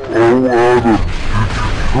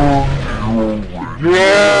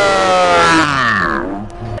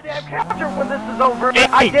 Capture when this is over.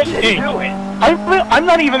 I didn't do it. I'm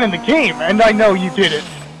not even in the game, and I know you did it.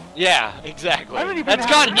 Yeah, exactly. I don't even That's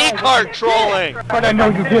have got to know InkHeart what trolling! But I know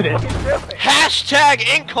you did it. Hashtag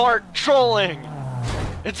InkHeart trolling!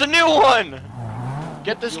 It's a new one!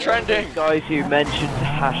 Get this trending. Guys who mentioned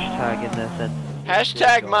hashtag in their sentence.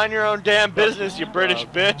 Hashtag mind your own damn business, you British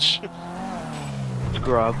bitch.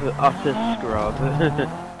 Scrub, utter scrub.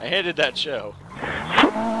 I hated that show.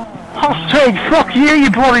 Hashtag fuck you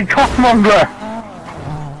bloody cockmonger.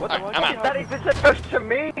 What the I'm fuck out. is that even supposed to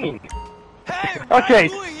mean? Okay,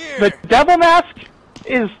 the devil mask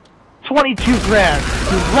is 22 grand.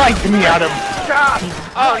 You lied to me, Adam. shot!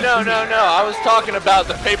 Oh, no, no, no. I was talking about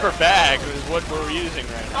the paper bag, is what we're using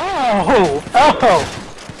right now. Oh! Oh!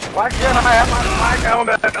 Why can't I have my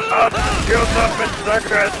helmet? Shields up in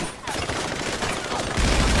seconds!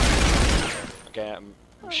 Okay, I'm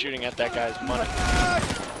shooting at that guy's money.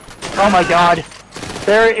 Oh my god.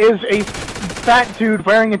 There is a fat dude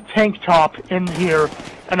wearing a tank top in here,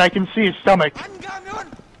 and I can see his stomach. Okay,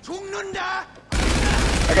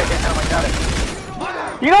 I got it.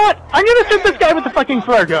 You know what? I'm gonna shoot this guy with the fucking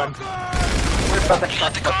flare gun. Where's the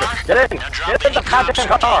car? Get in! Get in the goddamn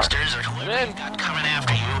car! I'm in. Coming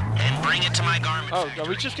after you, and bring it to my garment. Oh, are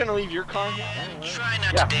we just gonna leave your car here? Try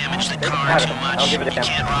not to damage the car too much. I'll give it a You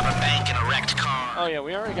can't rob a bank in a wrecked car. Oh yeah,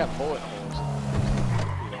 we already got bullet holes.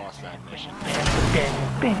 We lost that mission.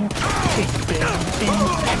 Remember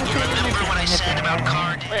what I said about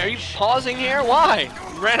car damage? Wait, are you pausing here? Why?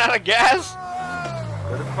 You ran out of gas?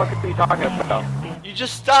 What the fuck are you talking about? You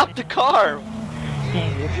just stopped the car.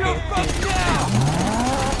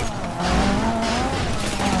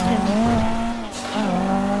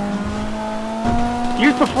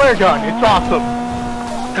 Use the flare gun, it's awesome.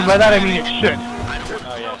 And by that I mean it should.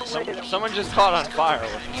 Oh yeah, someone just caught on fire.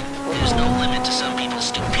 There's no limit to some people's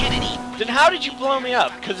stupidity. Then how did you blow me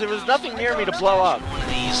up? Because there was nothing near me to blow up. One of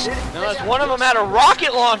these. Unless one of them had a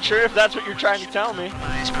rocket launcher, if that's what you're trying to tell me.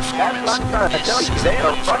 Nice That's performance. what I'm trying to tell you. They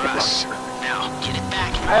are fucking us. Now, get it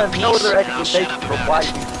back in I have one no piece, other and I'll shut explanation up for about why it.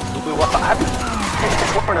 you blew up. I'm in the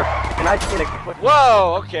corner, and I seen a...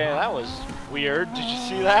 Whoa, okay, that was weird. Did you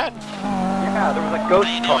see that? Yeah, there was a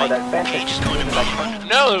ghost car that vanished.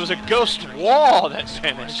 No, there was a ghost wall that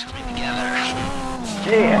vanished. Together.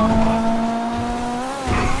 Yeah.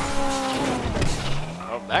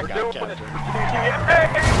 Oh, that got captured.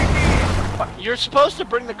 You're supposed to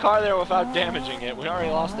bring the car there without damaging it. We already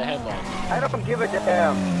lost the headlights. I don't give a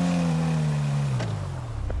damn.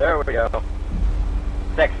 There we go.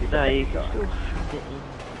 Sexy. No, you can car. still shoot it in.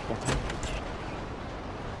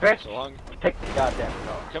 Bitch, So long. take the goddamn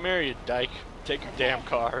car. Come here, you dyke. Take your damn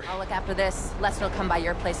car. I'll look after this. Lester will come by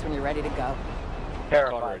your place when you're ready to go. Call her a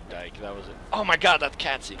Terrified. dyke. That was it. Oh my god, that's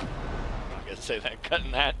Catsy. I'm gonna say that,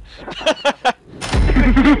 cutting that.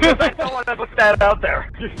 I don't want to put that out there.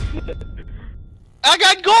 I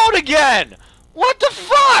got gold again! What the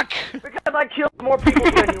fuck? Because I killed more people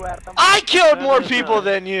than you, Adam. I killed more people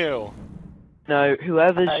than you! No,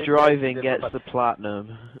 whoever's I driving did, gets but- the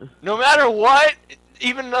platinum. No matter what,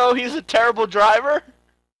 even though he's a terrible driver,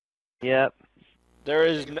 Yep. there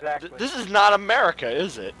is Exactly. this is not America,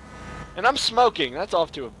 is it? And I'm smoking, that's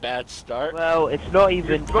off to a bad start. Well, it's not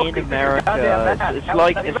even in Smoking America. goddamn bad. It's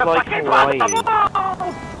like Hawaii. It's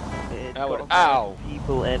That would- got ow.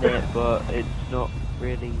 people in it, but it's not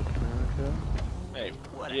really America. Hey,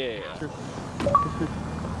 yeah.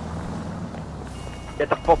 Get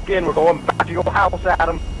the fuck in, we're going back to your house,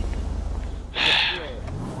 Adam.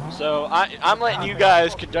 So, I'm letting you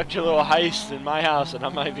guys conduct your little heist in my house, and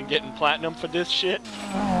I'm not even getting platinum for this shit?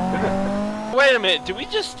 Wait a minute, did we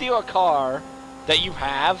just steal a car that you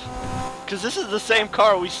have? Because this is the same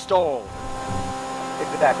car we stole.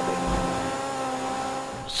 Exactly.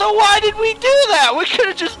 So why did we do that? We could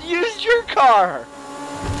have just used your car.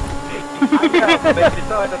 Yeah, they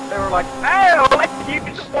decided that they were like, oh, let's use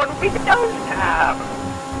the one we don't have.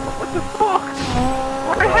 What the fuck?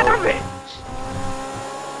 Why have it?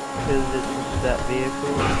 Because it's a step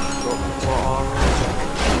vehicle. It's got plot armor.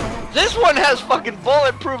 This one has fucking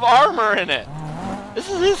bulletproof armor in it. This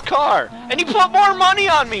is his car. And he put more money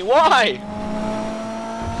on me. Why?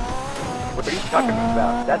 What are you talking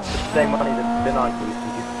about? That's the same money that's been on you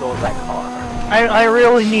since you stole that car. I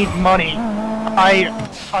really need money. I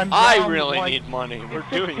really need money. We're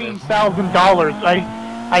doing this. $15,000.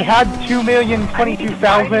 I had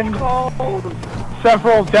 2,022,000.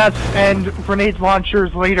 Several deaths and grenade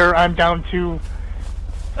launchers later, I'm down to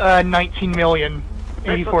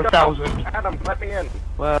 19,084,000. Adam, let me in.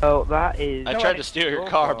 Well, that is. I tried to steal your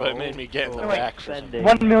car, but it made me get in the back for some.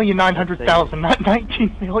 1,900,000, not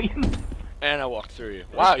 19 million. And I walked through you.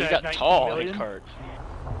 Wow, you got 19 tall, million? InkHeart.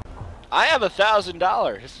 I have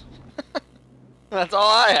 $1,000. That's all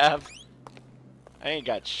I have. I ain't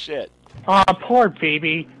got shit. Aw, poor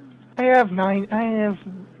baby. I have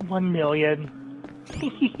 1 million.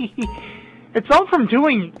 It's all from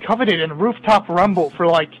doing Coveted and Rooftop Rumble for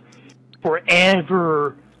like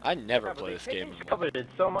forever. I never play this game. Covered it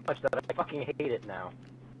so much that I fucking hate it now.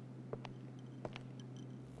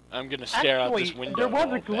 I'm gonna stare out this Actually, window. there was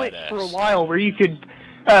all a glitch badass. for a while where you could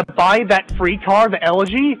buy that free car, the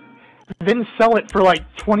Elegy, then sell it for like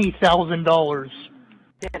 $20,000.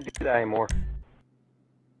 Can't do that anymore.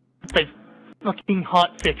 They fucking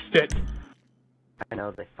hot fixed it. I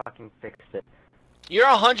know, they fucking fixed it. You're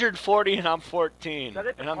 140 and I'm 14, That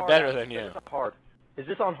is and I'm hard. better than That you. is hard. Is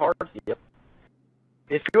this on hard? Yep.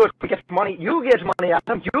 It's good. We get money. You get money,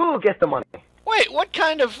 Adam. You get the money. Wait, what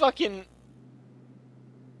kind of fucking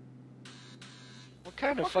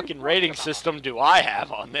rating system do I have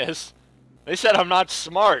on this? They said I'm not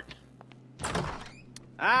smart.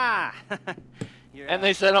 Ah! And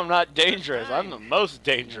they said I'm not dangerous. I'm the most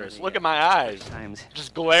dangerous. Look at my eyes.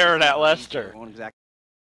 Just glaring at Lester. I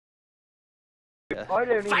don't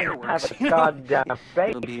even have Fireworks. a goddamn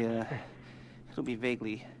face. It'll be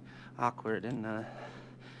vaguely awkward and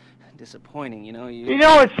disappointing, you know. You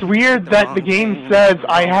know, it's weird that the game says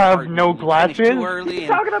I have no glasses,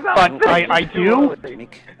 Talking about but I do.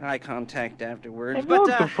 Make eye contact afterwards. I know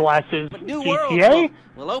the glasses, But new world GTA.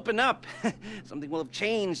 will open up. Something will have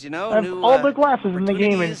changed, you know. I have new, all the glasses in the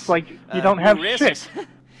game, and it's like, you don't new have risks. shit.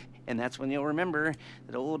 And that's when you'll remember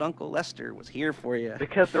that old Uncle Lester was here for you.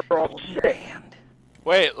 Because they're all shit.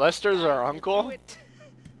 Wait, Lester's our uncle?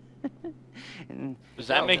 And Does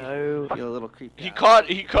that make... feel a little creepy.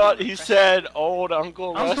 He said old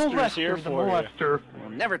Uncle Uncle Lester's here Lester, the for you. molester. We'll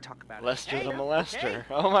never talk about Lester it. the molester.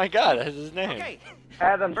 Oh my god, that's his name. Okay.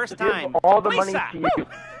 Adam, First give time. all the money Lisa. to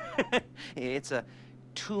you. It's a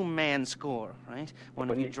two-man score, right? One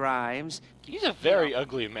of you drives. He's a very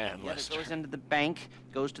ugly man, The other Lester. goes into the bank,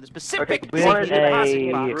 goes to the specific we wanted deposit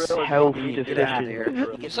a box. healthy and you get out of there. decision.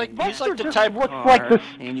 You get He's like your the type... Looks like the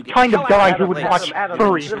and you get kind of hell guy out who of would the watch place.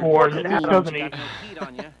 furry Adam, porn, Adam, doesn't he? Got no heat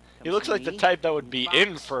on you. He looks like the type that would be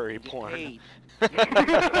in furry porn. Hey.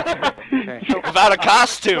 Without a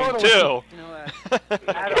costume, too. You know, like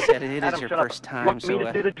I Adam, said, it is Adam, your shut up. first time, Want me so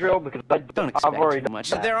to do the drill because don't I've expect already too done much.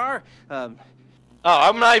 that. There are Oh,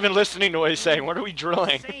 I'm not even listening to what he's saying. What are we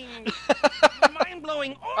drilling?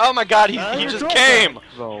 mind-blowing. Oh my god, he just came!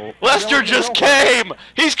 Lester just came!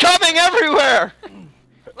 He's coming everywhere!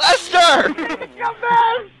 Lester!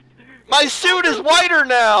 My suit is whiter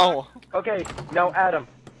now! Okay, now Adam,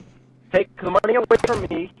 take the money away from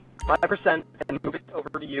me, 5%, and move it over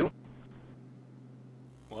to you.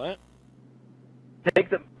 What? Take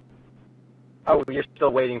the... Oh, you're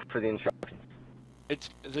still waiting for the instructions.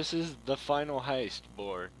 This is the final heist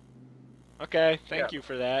board. Okay, thank Yeah. you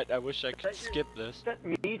for that. I wish I could skip this. Set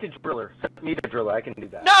me to driller. Set me to driller, I can do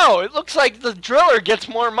that. No, it looks like the driller gets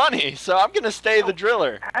more money, so I'm gonna stay the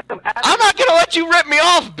driller. Adam, I'm not gonna let you rip me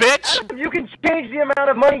off, bitch! Adam, you can change the amount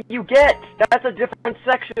of money you get. That's a different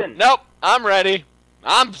section. Nope, I'm ready.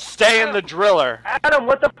 I'm staying the driller. Adam,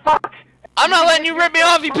 what the fuck? I'm not letting you rip me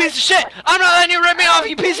off, you piece of shit! I'm not letting you rip me off,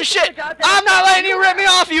 you piece of shit! I'm not letting you rip me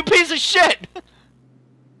off, you piece of shit!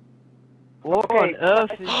 What on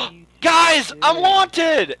earth is you... Guys, I'm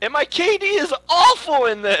wanted! And my KD is awful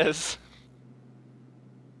in this!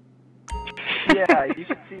 Yeah, you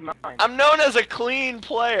should see mine. I'm known as a clean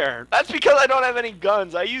player. That's because I don't have any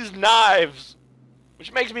guns. I use knives.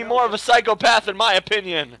 Which makes me more of a psychopath in my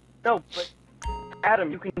opinion. No, but...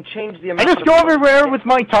 Adam, you can change the I amount just of go money. everywhere with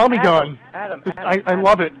my Tommy gun. Adam, I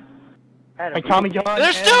love it. Adam, My Tommy gun. They're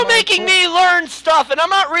and still my making me learn stuff and I'm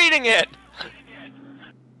not reading it!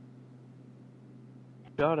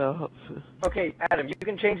 Shut up. Okay, Adam, you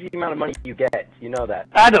can change the amount of money you get. You know that.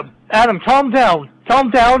 Adam, calm down.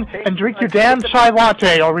 Calm down and drink your damn chai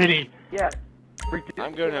latte already. Yeah.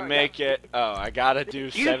 I'm gonna make it... Oh, I gotta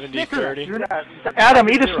do 70-30. Adam,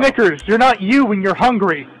 eat a Snickers. You're not you when you're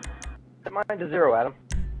hungry. Set mine to 0, Adam.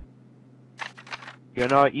 You're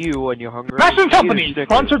not you when you're hungry. Fashion Company,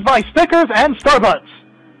 sponsored by Snickers and Starbucks.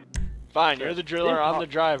 Fine, you're the driller, I'm the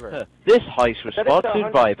driver. This heist was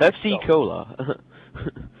sponsored by Pepsi Cola.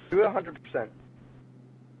 Do it 100%.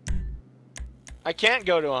 I can't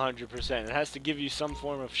go to 100%. It has to give you some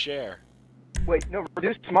form of share. Wait, no,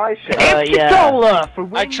 reduce my share. Pepsi Cola for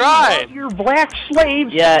when I tried. you want your black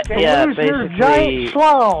slaves Yeah, to yeah, lose their basically- giant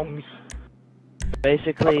slums.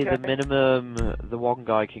 Basically, the Okay. minimum the one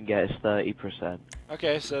guy can get is 30%.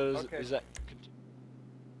 Okay, so is that...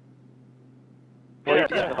 Yeah,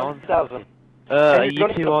 Yeah. 100,000. Are you're you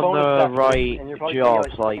gonna two get the on bonus the after, right and you're probably jobs?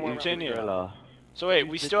 gonna get Like, more who's the Continue. driller? So wait,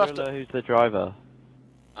 we Who's the still have driller, to... Who's the driver?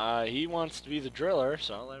 He wants to be the driller,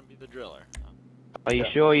 so I'll let him be the driller. Are you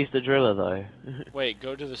Yeah. sure he's the driller, though? Wait,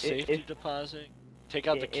 go to the safety if- deposit, take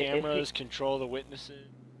out the if he- cameras, control the witnesses.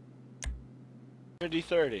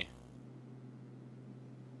 30-30.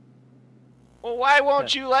 Well, why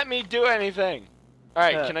won't you let me do anything?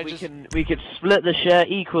 Alright, can I just... We could split the share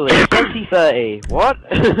equally. 70-30. What?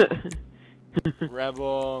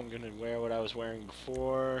 Rebel, I'm gonna wear what I was wearing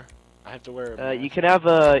before. I have to wear a You mask. can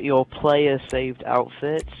have your player saved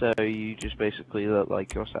outfit, so you just basically look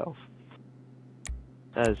like yourself.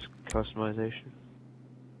 As customization.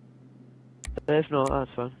 But if not,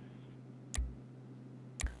 that's fine.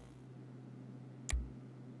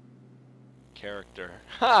 character.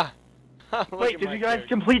 Ha! Wait, did you guys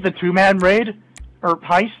complete the 2-man raid? Or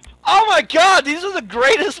heist? Oh my god, these are the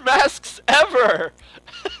greatest masks ever!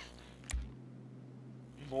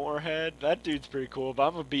 Moorhead, that dude's pretty cool, but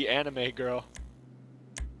I'm gonna be anime girl.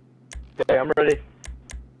 Okay, I'm ready.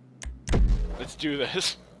 Let's do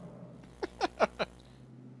this.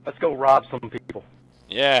 Let's go rob some people.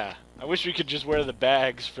 Yeah, I wish we could just wear the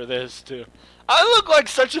bags for this too. I look like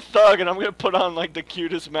such a thug and I'm gonna put on like the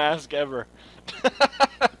cutest mask ever.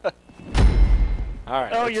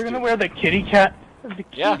 Alright. Oh, you're gonna wear the kitty cat? The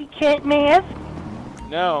kitty cat mask?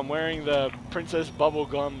 No, I'm wearing the Princess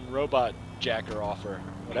Bubblegum Robot Jacker offer.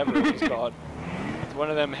 Whatever it was called. It's one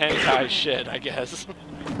of them hentai shit, I guess.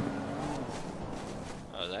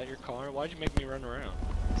 Oh, is that your car? Why'd you make me run around?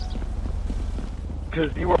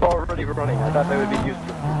 Because you were already running. I thought they would be used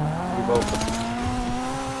to you both.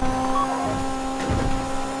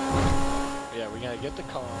 Yeah, we gotta get the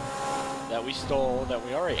car that we stole, that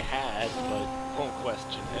we already had, but won't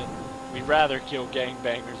question it. We'd rather kill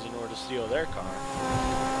gangbangers in order to steal their car.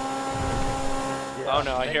 Yeah, oh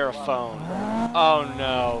no, I hear a phone. Oh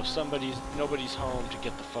no, nobody's home to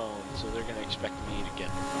get the phone, so they're gonna expect me to get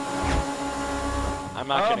the phone. I'm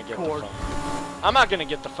not gonna get the phone. I'm not gonna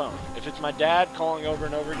get the phone. If it's my dad calling over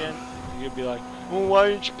and over again, he'd be like, well, why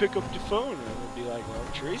didn't you pick up the phone? And I would be like, well,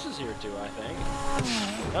 Teresa's here too, I think.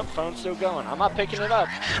 Nope, phone's still going. I'm not picking it up.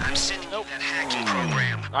 I'm sending you that hacking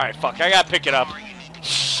program. Alright, fuck, I gotta pick it up.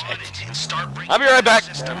 Shit. I'll be right back.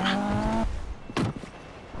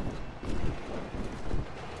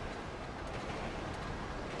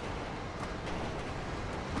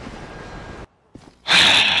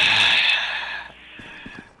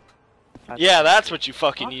 Yeah, that's what you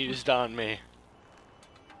fucking used on me.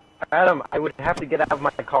 Adam, I would have to get out of my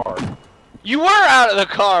car. You were out of the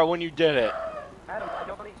car when you did it. Adam, I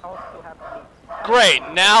don't think I'll still have to meet.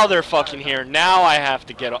 Great, now they're fucking here. Now I have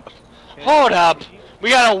to get off. Hold up. We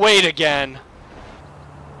gotta wait again.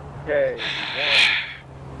 Okay.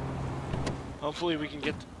 Hopefully we can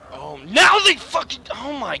get... Oh, now they fucking...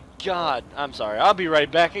 Oh my god. I'm sorry. I'll be right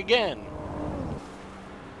back again.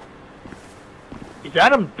 Is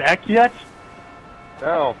Adam back yet?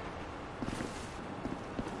 No.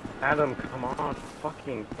 Adam, come on.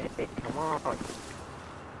 Fucking hey, come on.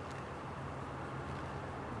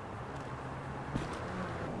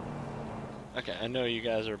 Okay, I know you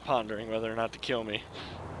guys are pondering whether or not to kill me.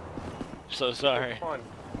 So sorry. Come on.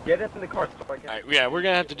 Get in the car so I can... Alright, yeah, we're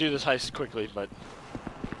gonna have to do this heist quickly, but...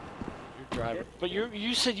 You're driver. But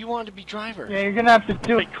you said you wanted to be driver. Yeah, you're gonna have to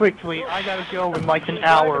do it quickly. I gotta go in like an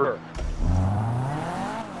hour.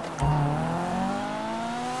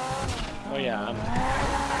 Oh yeah, I'm...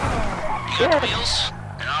 You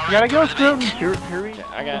gotta go through and hurry. Okay,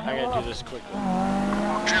 I gotta do this quickly.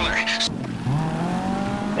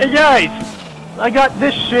 Hey guys! I got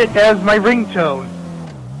this shit as my ringtone.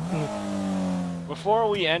 Before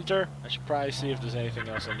we enter, I should probably see if there's anything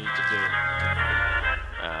else I need to do.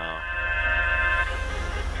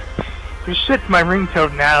 Oh. This shit's my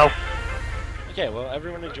ringtone now. Okay, well,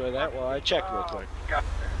 everyone enjoy that while I check real quick.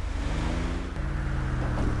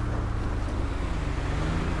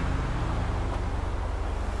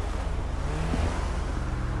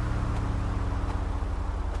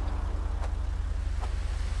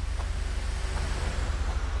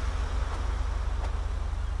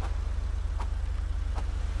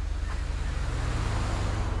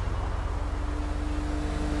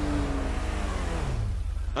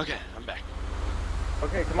 Okay, I'm back.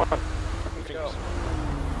 Okay, come on. Let's go.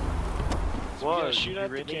 What? Shoot You at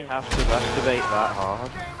really the camera. have to masturbate that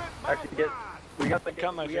hard? Actually, we got to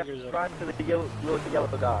Cut my fingers up. drive to the yellow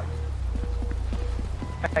dot.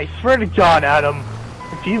 I swear to God, Adam,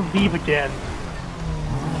 if you leave again.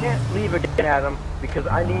 You can't leave again, Adam, because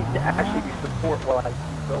I need to actually be support while I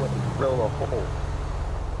go and drill a hole.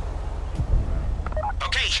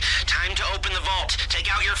 Okay, time to open the vault. Take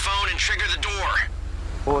out your phone and trigger the door.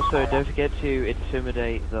 Also, don't forget to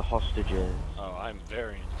intimidate the hostages. Oh, I'm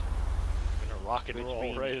very... I'm gonna rock and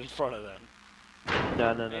roll right in front of them.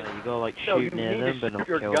 No, you gotta like No, shoot you near need them, to but shoot not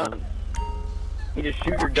your kill gun. them. You just shoot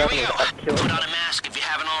your Here gun we go. without killing Put them. on a mask if you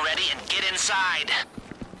haven't already and get inside.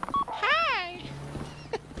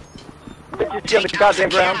 Get on the goddamn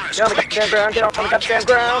ground. Get on the goddamn ground. Get on the goddamn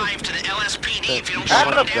ground. Live to the LSPD if you don't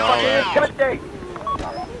Adam, shut it down. fucking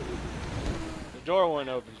come The door won't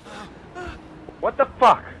open. What the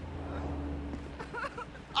fuck?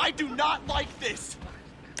 I do not like this!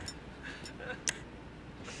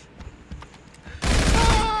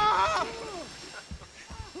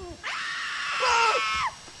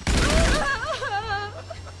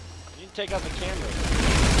 You can take out the camera.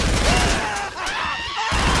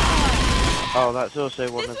 Oh, that's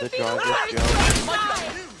also one of the driver's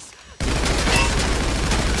jobs.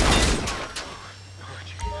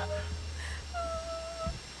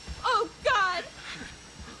 Oh God!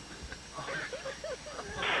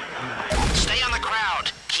 Stay on the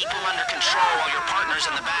crowd. Keep them under control while your partner's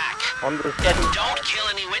in the back. And don't kill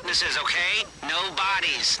any witnesses, okay? No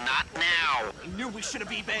bodies, not now. I knew we should have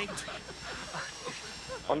banged.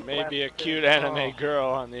 Maybe a cute anime girl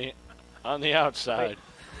on the outside,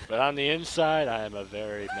 but on the inside, I am a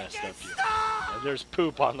very messed up human. And there's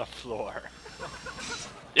poop on the floor.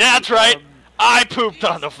 Yeah, that's right. I pooped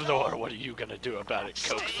on the floor. What are you gonna do about it,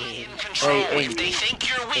 coke fiend? Hey, If they think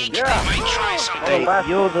you're weak, they might try something. Hey,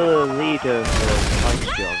 you're the leader of the heist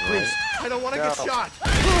job, right? I don't want to get shot.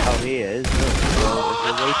 Oh, he is. Look, well,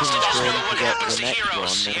 if we're waiting Just for know him what to get happens the to next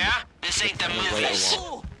heroes, one, then yeah? This ain't the we'll wait a movies.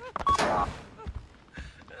 while.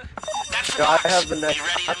 That's the I box. have the next. You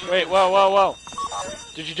ready to Wait, whoa.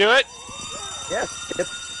 Did you do it? Yes.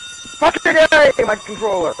 It's fucking guy, my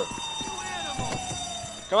controller.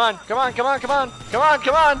 Come on.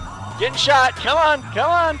 Getting shot. Come on.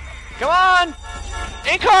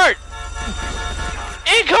 InkHeart!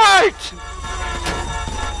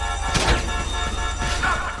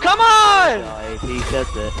 Come on! He said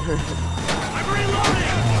that.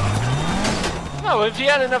 No, if he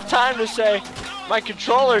had enough time to say, my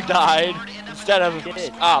controller died, instead of,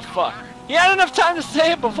 fuck. He had enough time to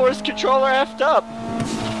say it before his controller effed up.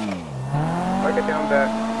 Okay, I'm back.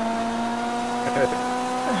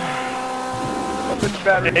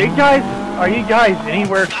 Hey guys, are you guys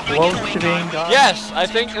anywhere close to being done? Yes, I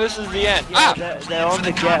think this is the end. Yeah, they're on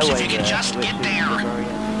the cops if getaway you can there, just which get is the there. very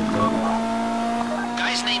end of the film.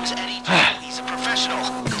 Guy's name's Eddie. He's a professional.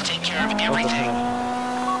 He'll take care of everything.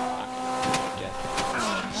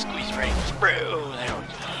 Squeeze rings. There we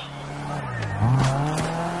go.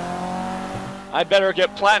 I better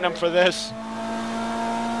get platinum for this.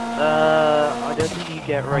 I don't think you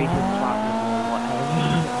get rated platinum or whatever.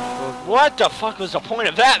 What the fuck was the point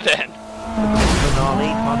of that then?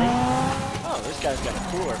 Finale, money. Oh, this guy's got a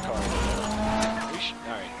cooler card.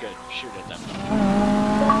 Alright, good. Shoot at them.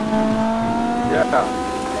 Yeah.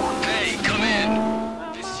 Hey, come in.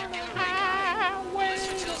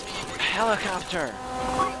 Helicopter!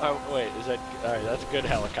 Oh, wait, is that... Alright, that's a good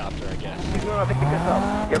helicopter, I guess. He's gonna pick us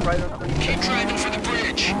up. Get right up. Keep driving for the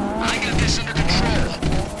bridge. I got this under control.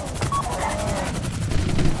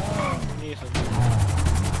 Ethan.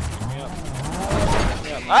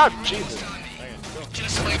 Ah, Jesus!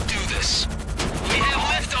 Just like do this. We have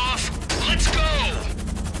liftoff. Let's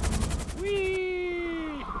go.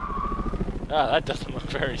 Whee! Ah, that doesn't look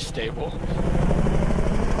very stable.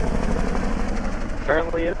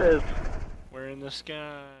 Apparently it is. We're in the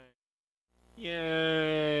sky.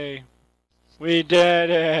 Yay! We did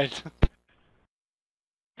it!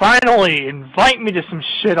 Finally, invite me to some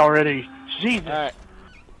shit already. Jesus.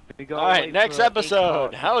 Alright, next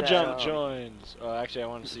episode. How Jump joins. Oh, actually, I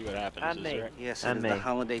want to see what happens. And Is me. there... Yes, And it's me. the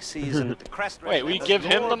holiday season. The crest. Wait, we give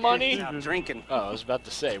him the money? Stop drinking. Oh, I was about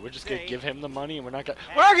to say, we're just gonna give him the money and we're not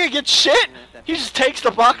gonna get shit! He just takes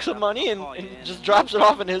the box of money and just drops it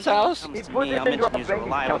off in his house? Comes to put me, it I'll into mention our you's a bank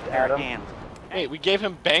reliable account, pair of Adam. hands. Wait, we gave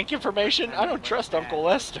him bank information? I don't trust Uncle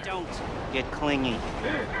Lester. Don't get clingy.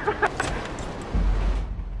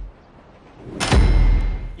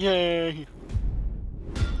 Yay!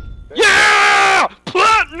 Yeah!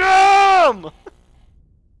 Platinum!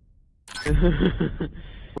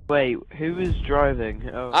 Wait, who was driving?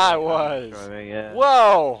 Oh, I was. driving, yeah.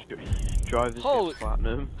 Whoa! Drivers Holy- get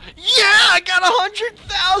platinum. Yeah! I got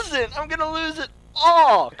 100,000! I'm gonna lose it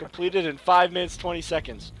all! Completed in 5 minutes, 20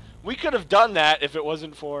 seconds. We could have done that if it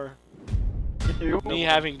wasn't for me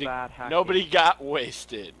having to... Bad hacking. Nobody got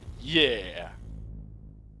wasted. Yeah.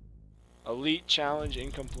 Elite challenge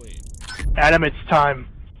incomplete. Adam, it's time.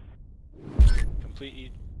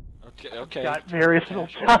 Complete... Okay. Got very little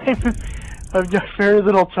time. I've got very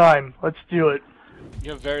little time. Let's do it.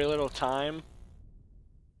 You have very little time?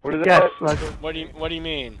 What is Yes, that? What do you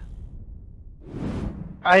mean?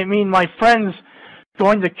 I mean, my friend's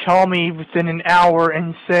going to call me within an hour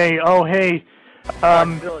and say, "Oh, hey,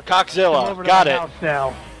 come Coxzilla. over to Got my it. house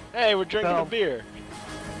now." Hey, we're drinking So- a beer.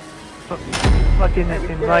 Fucking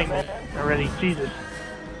invite me already, Jesus.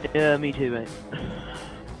 Yeah, me too, mate.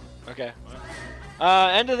 Okay.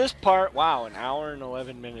 End of this part. Wow, an hour and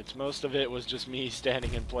 11 minutes. Most of it was just me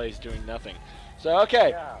standing in place doing nothing. So,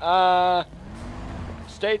 okay.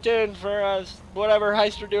 Stay tuned for whatever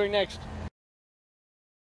heist we're doing next.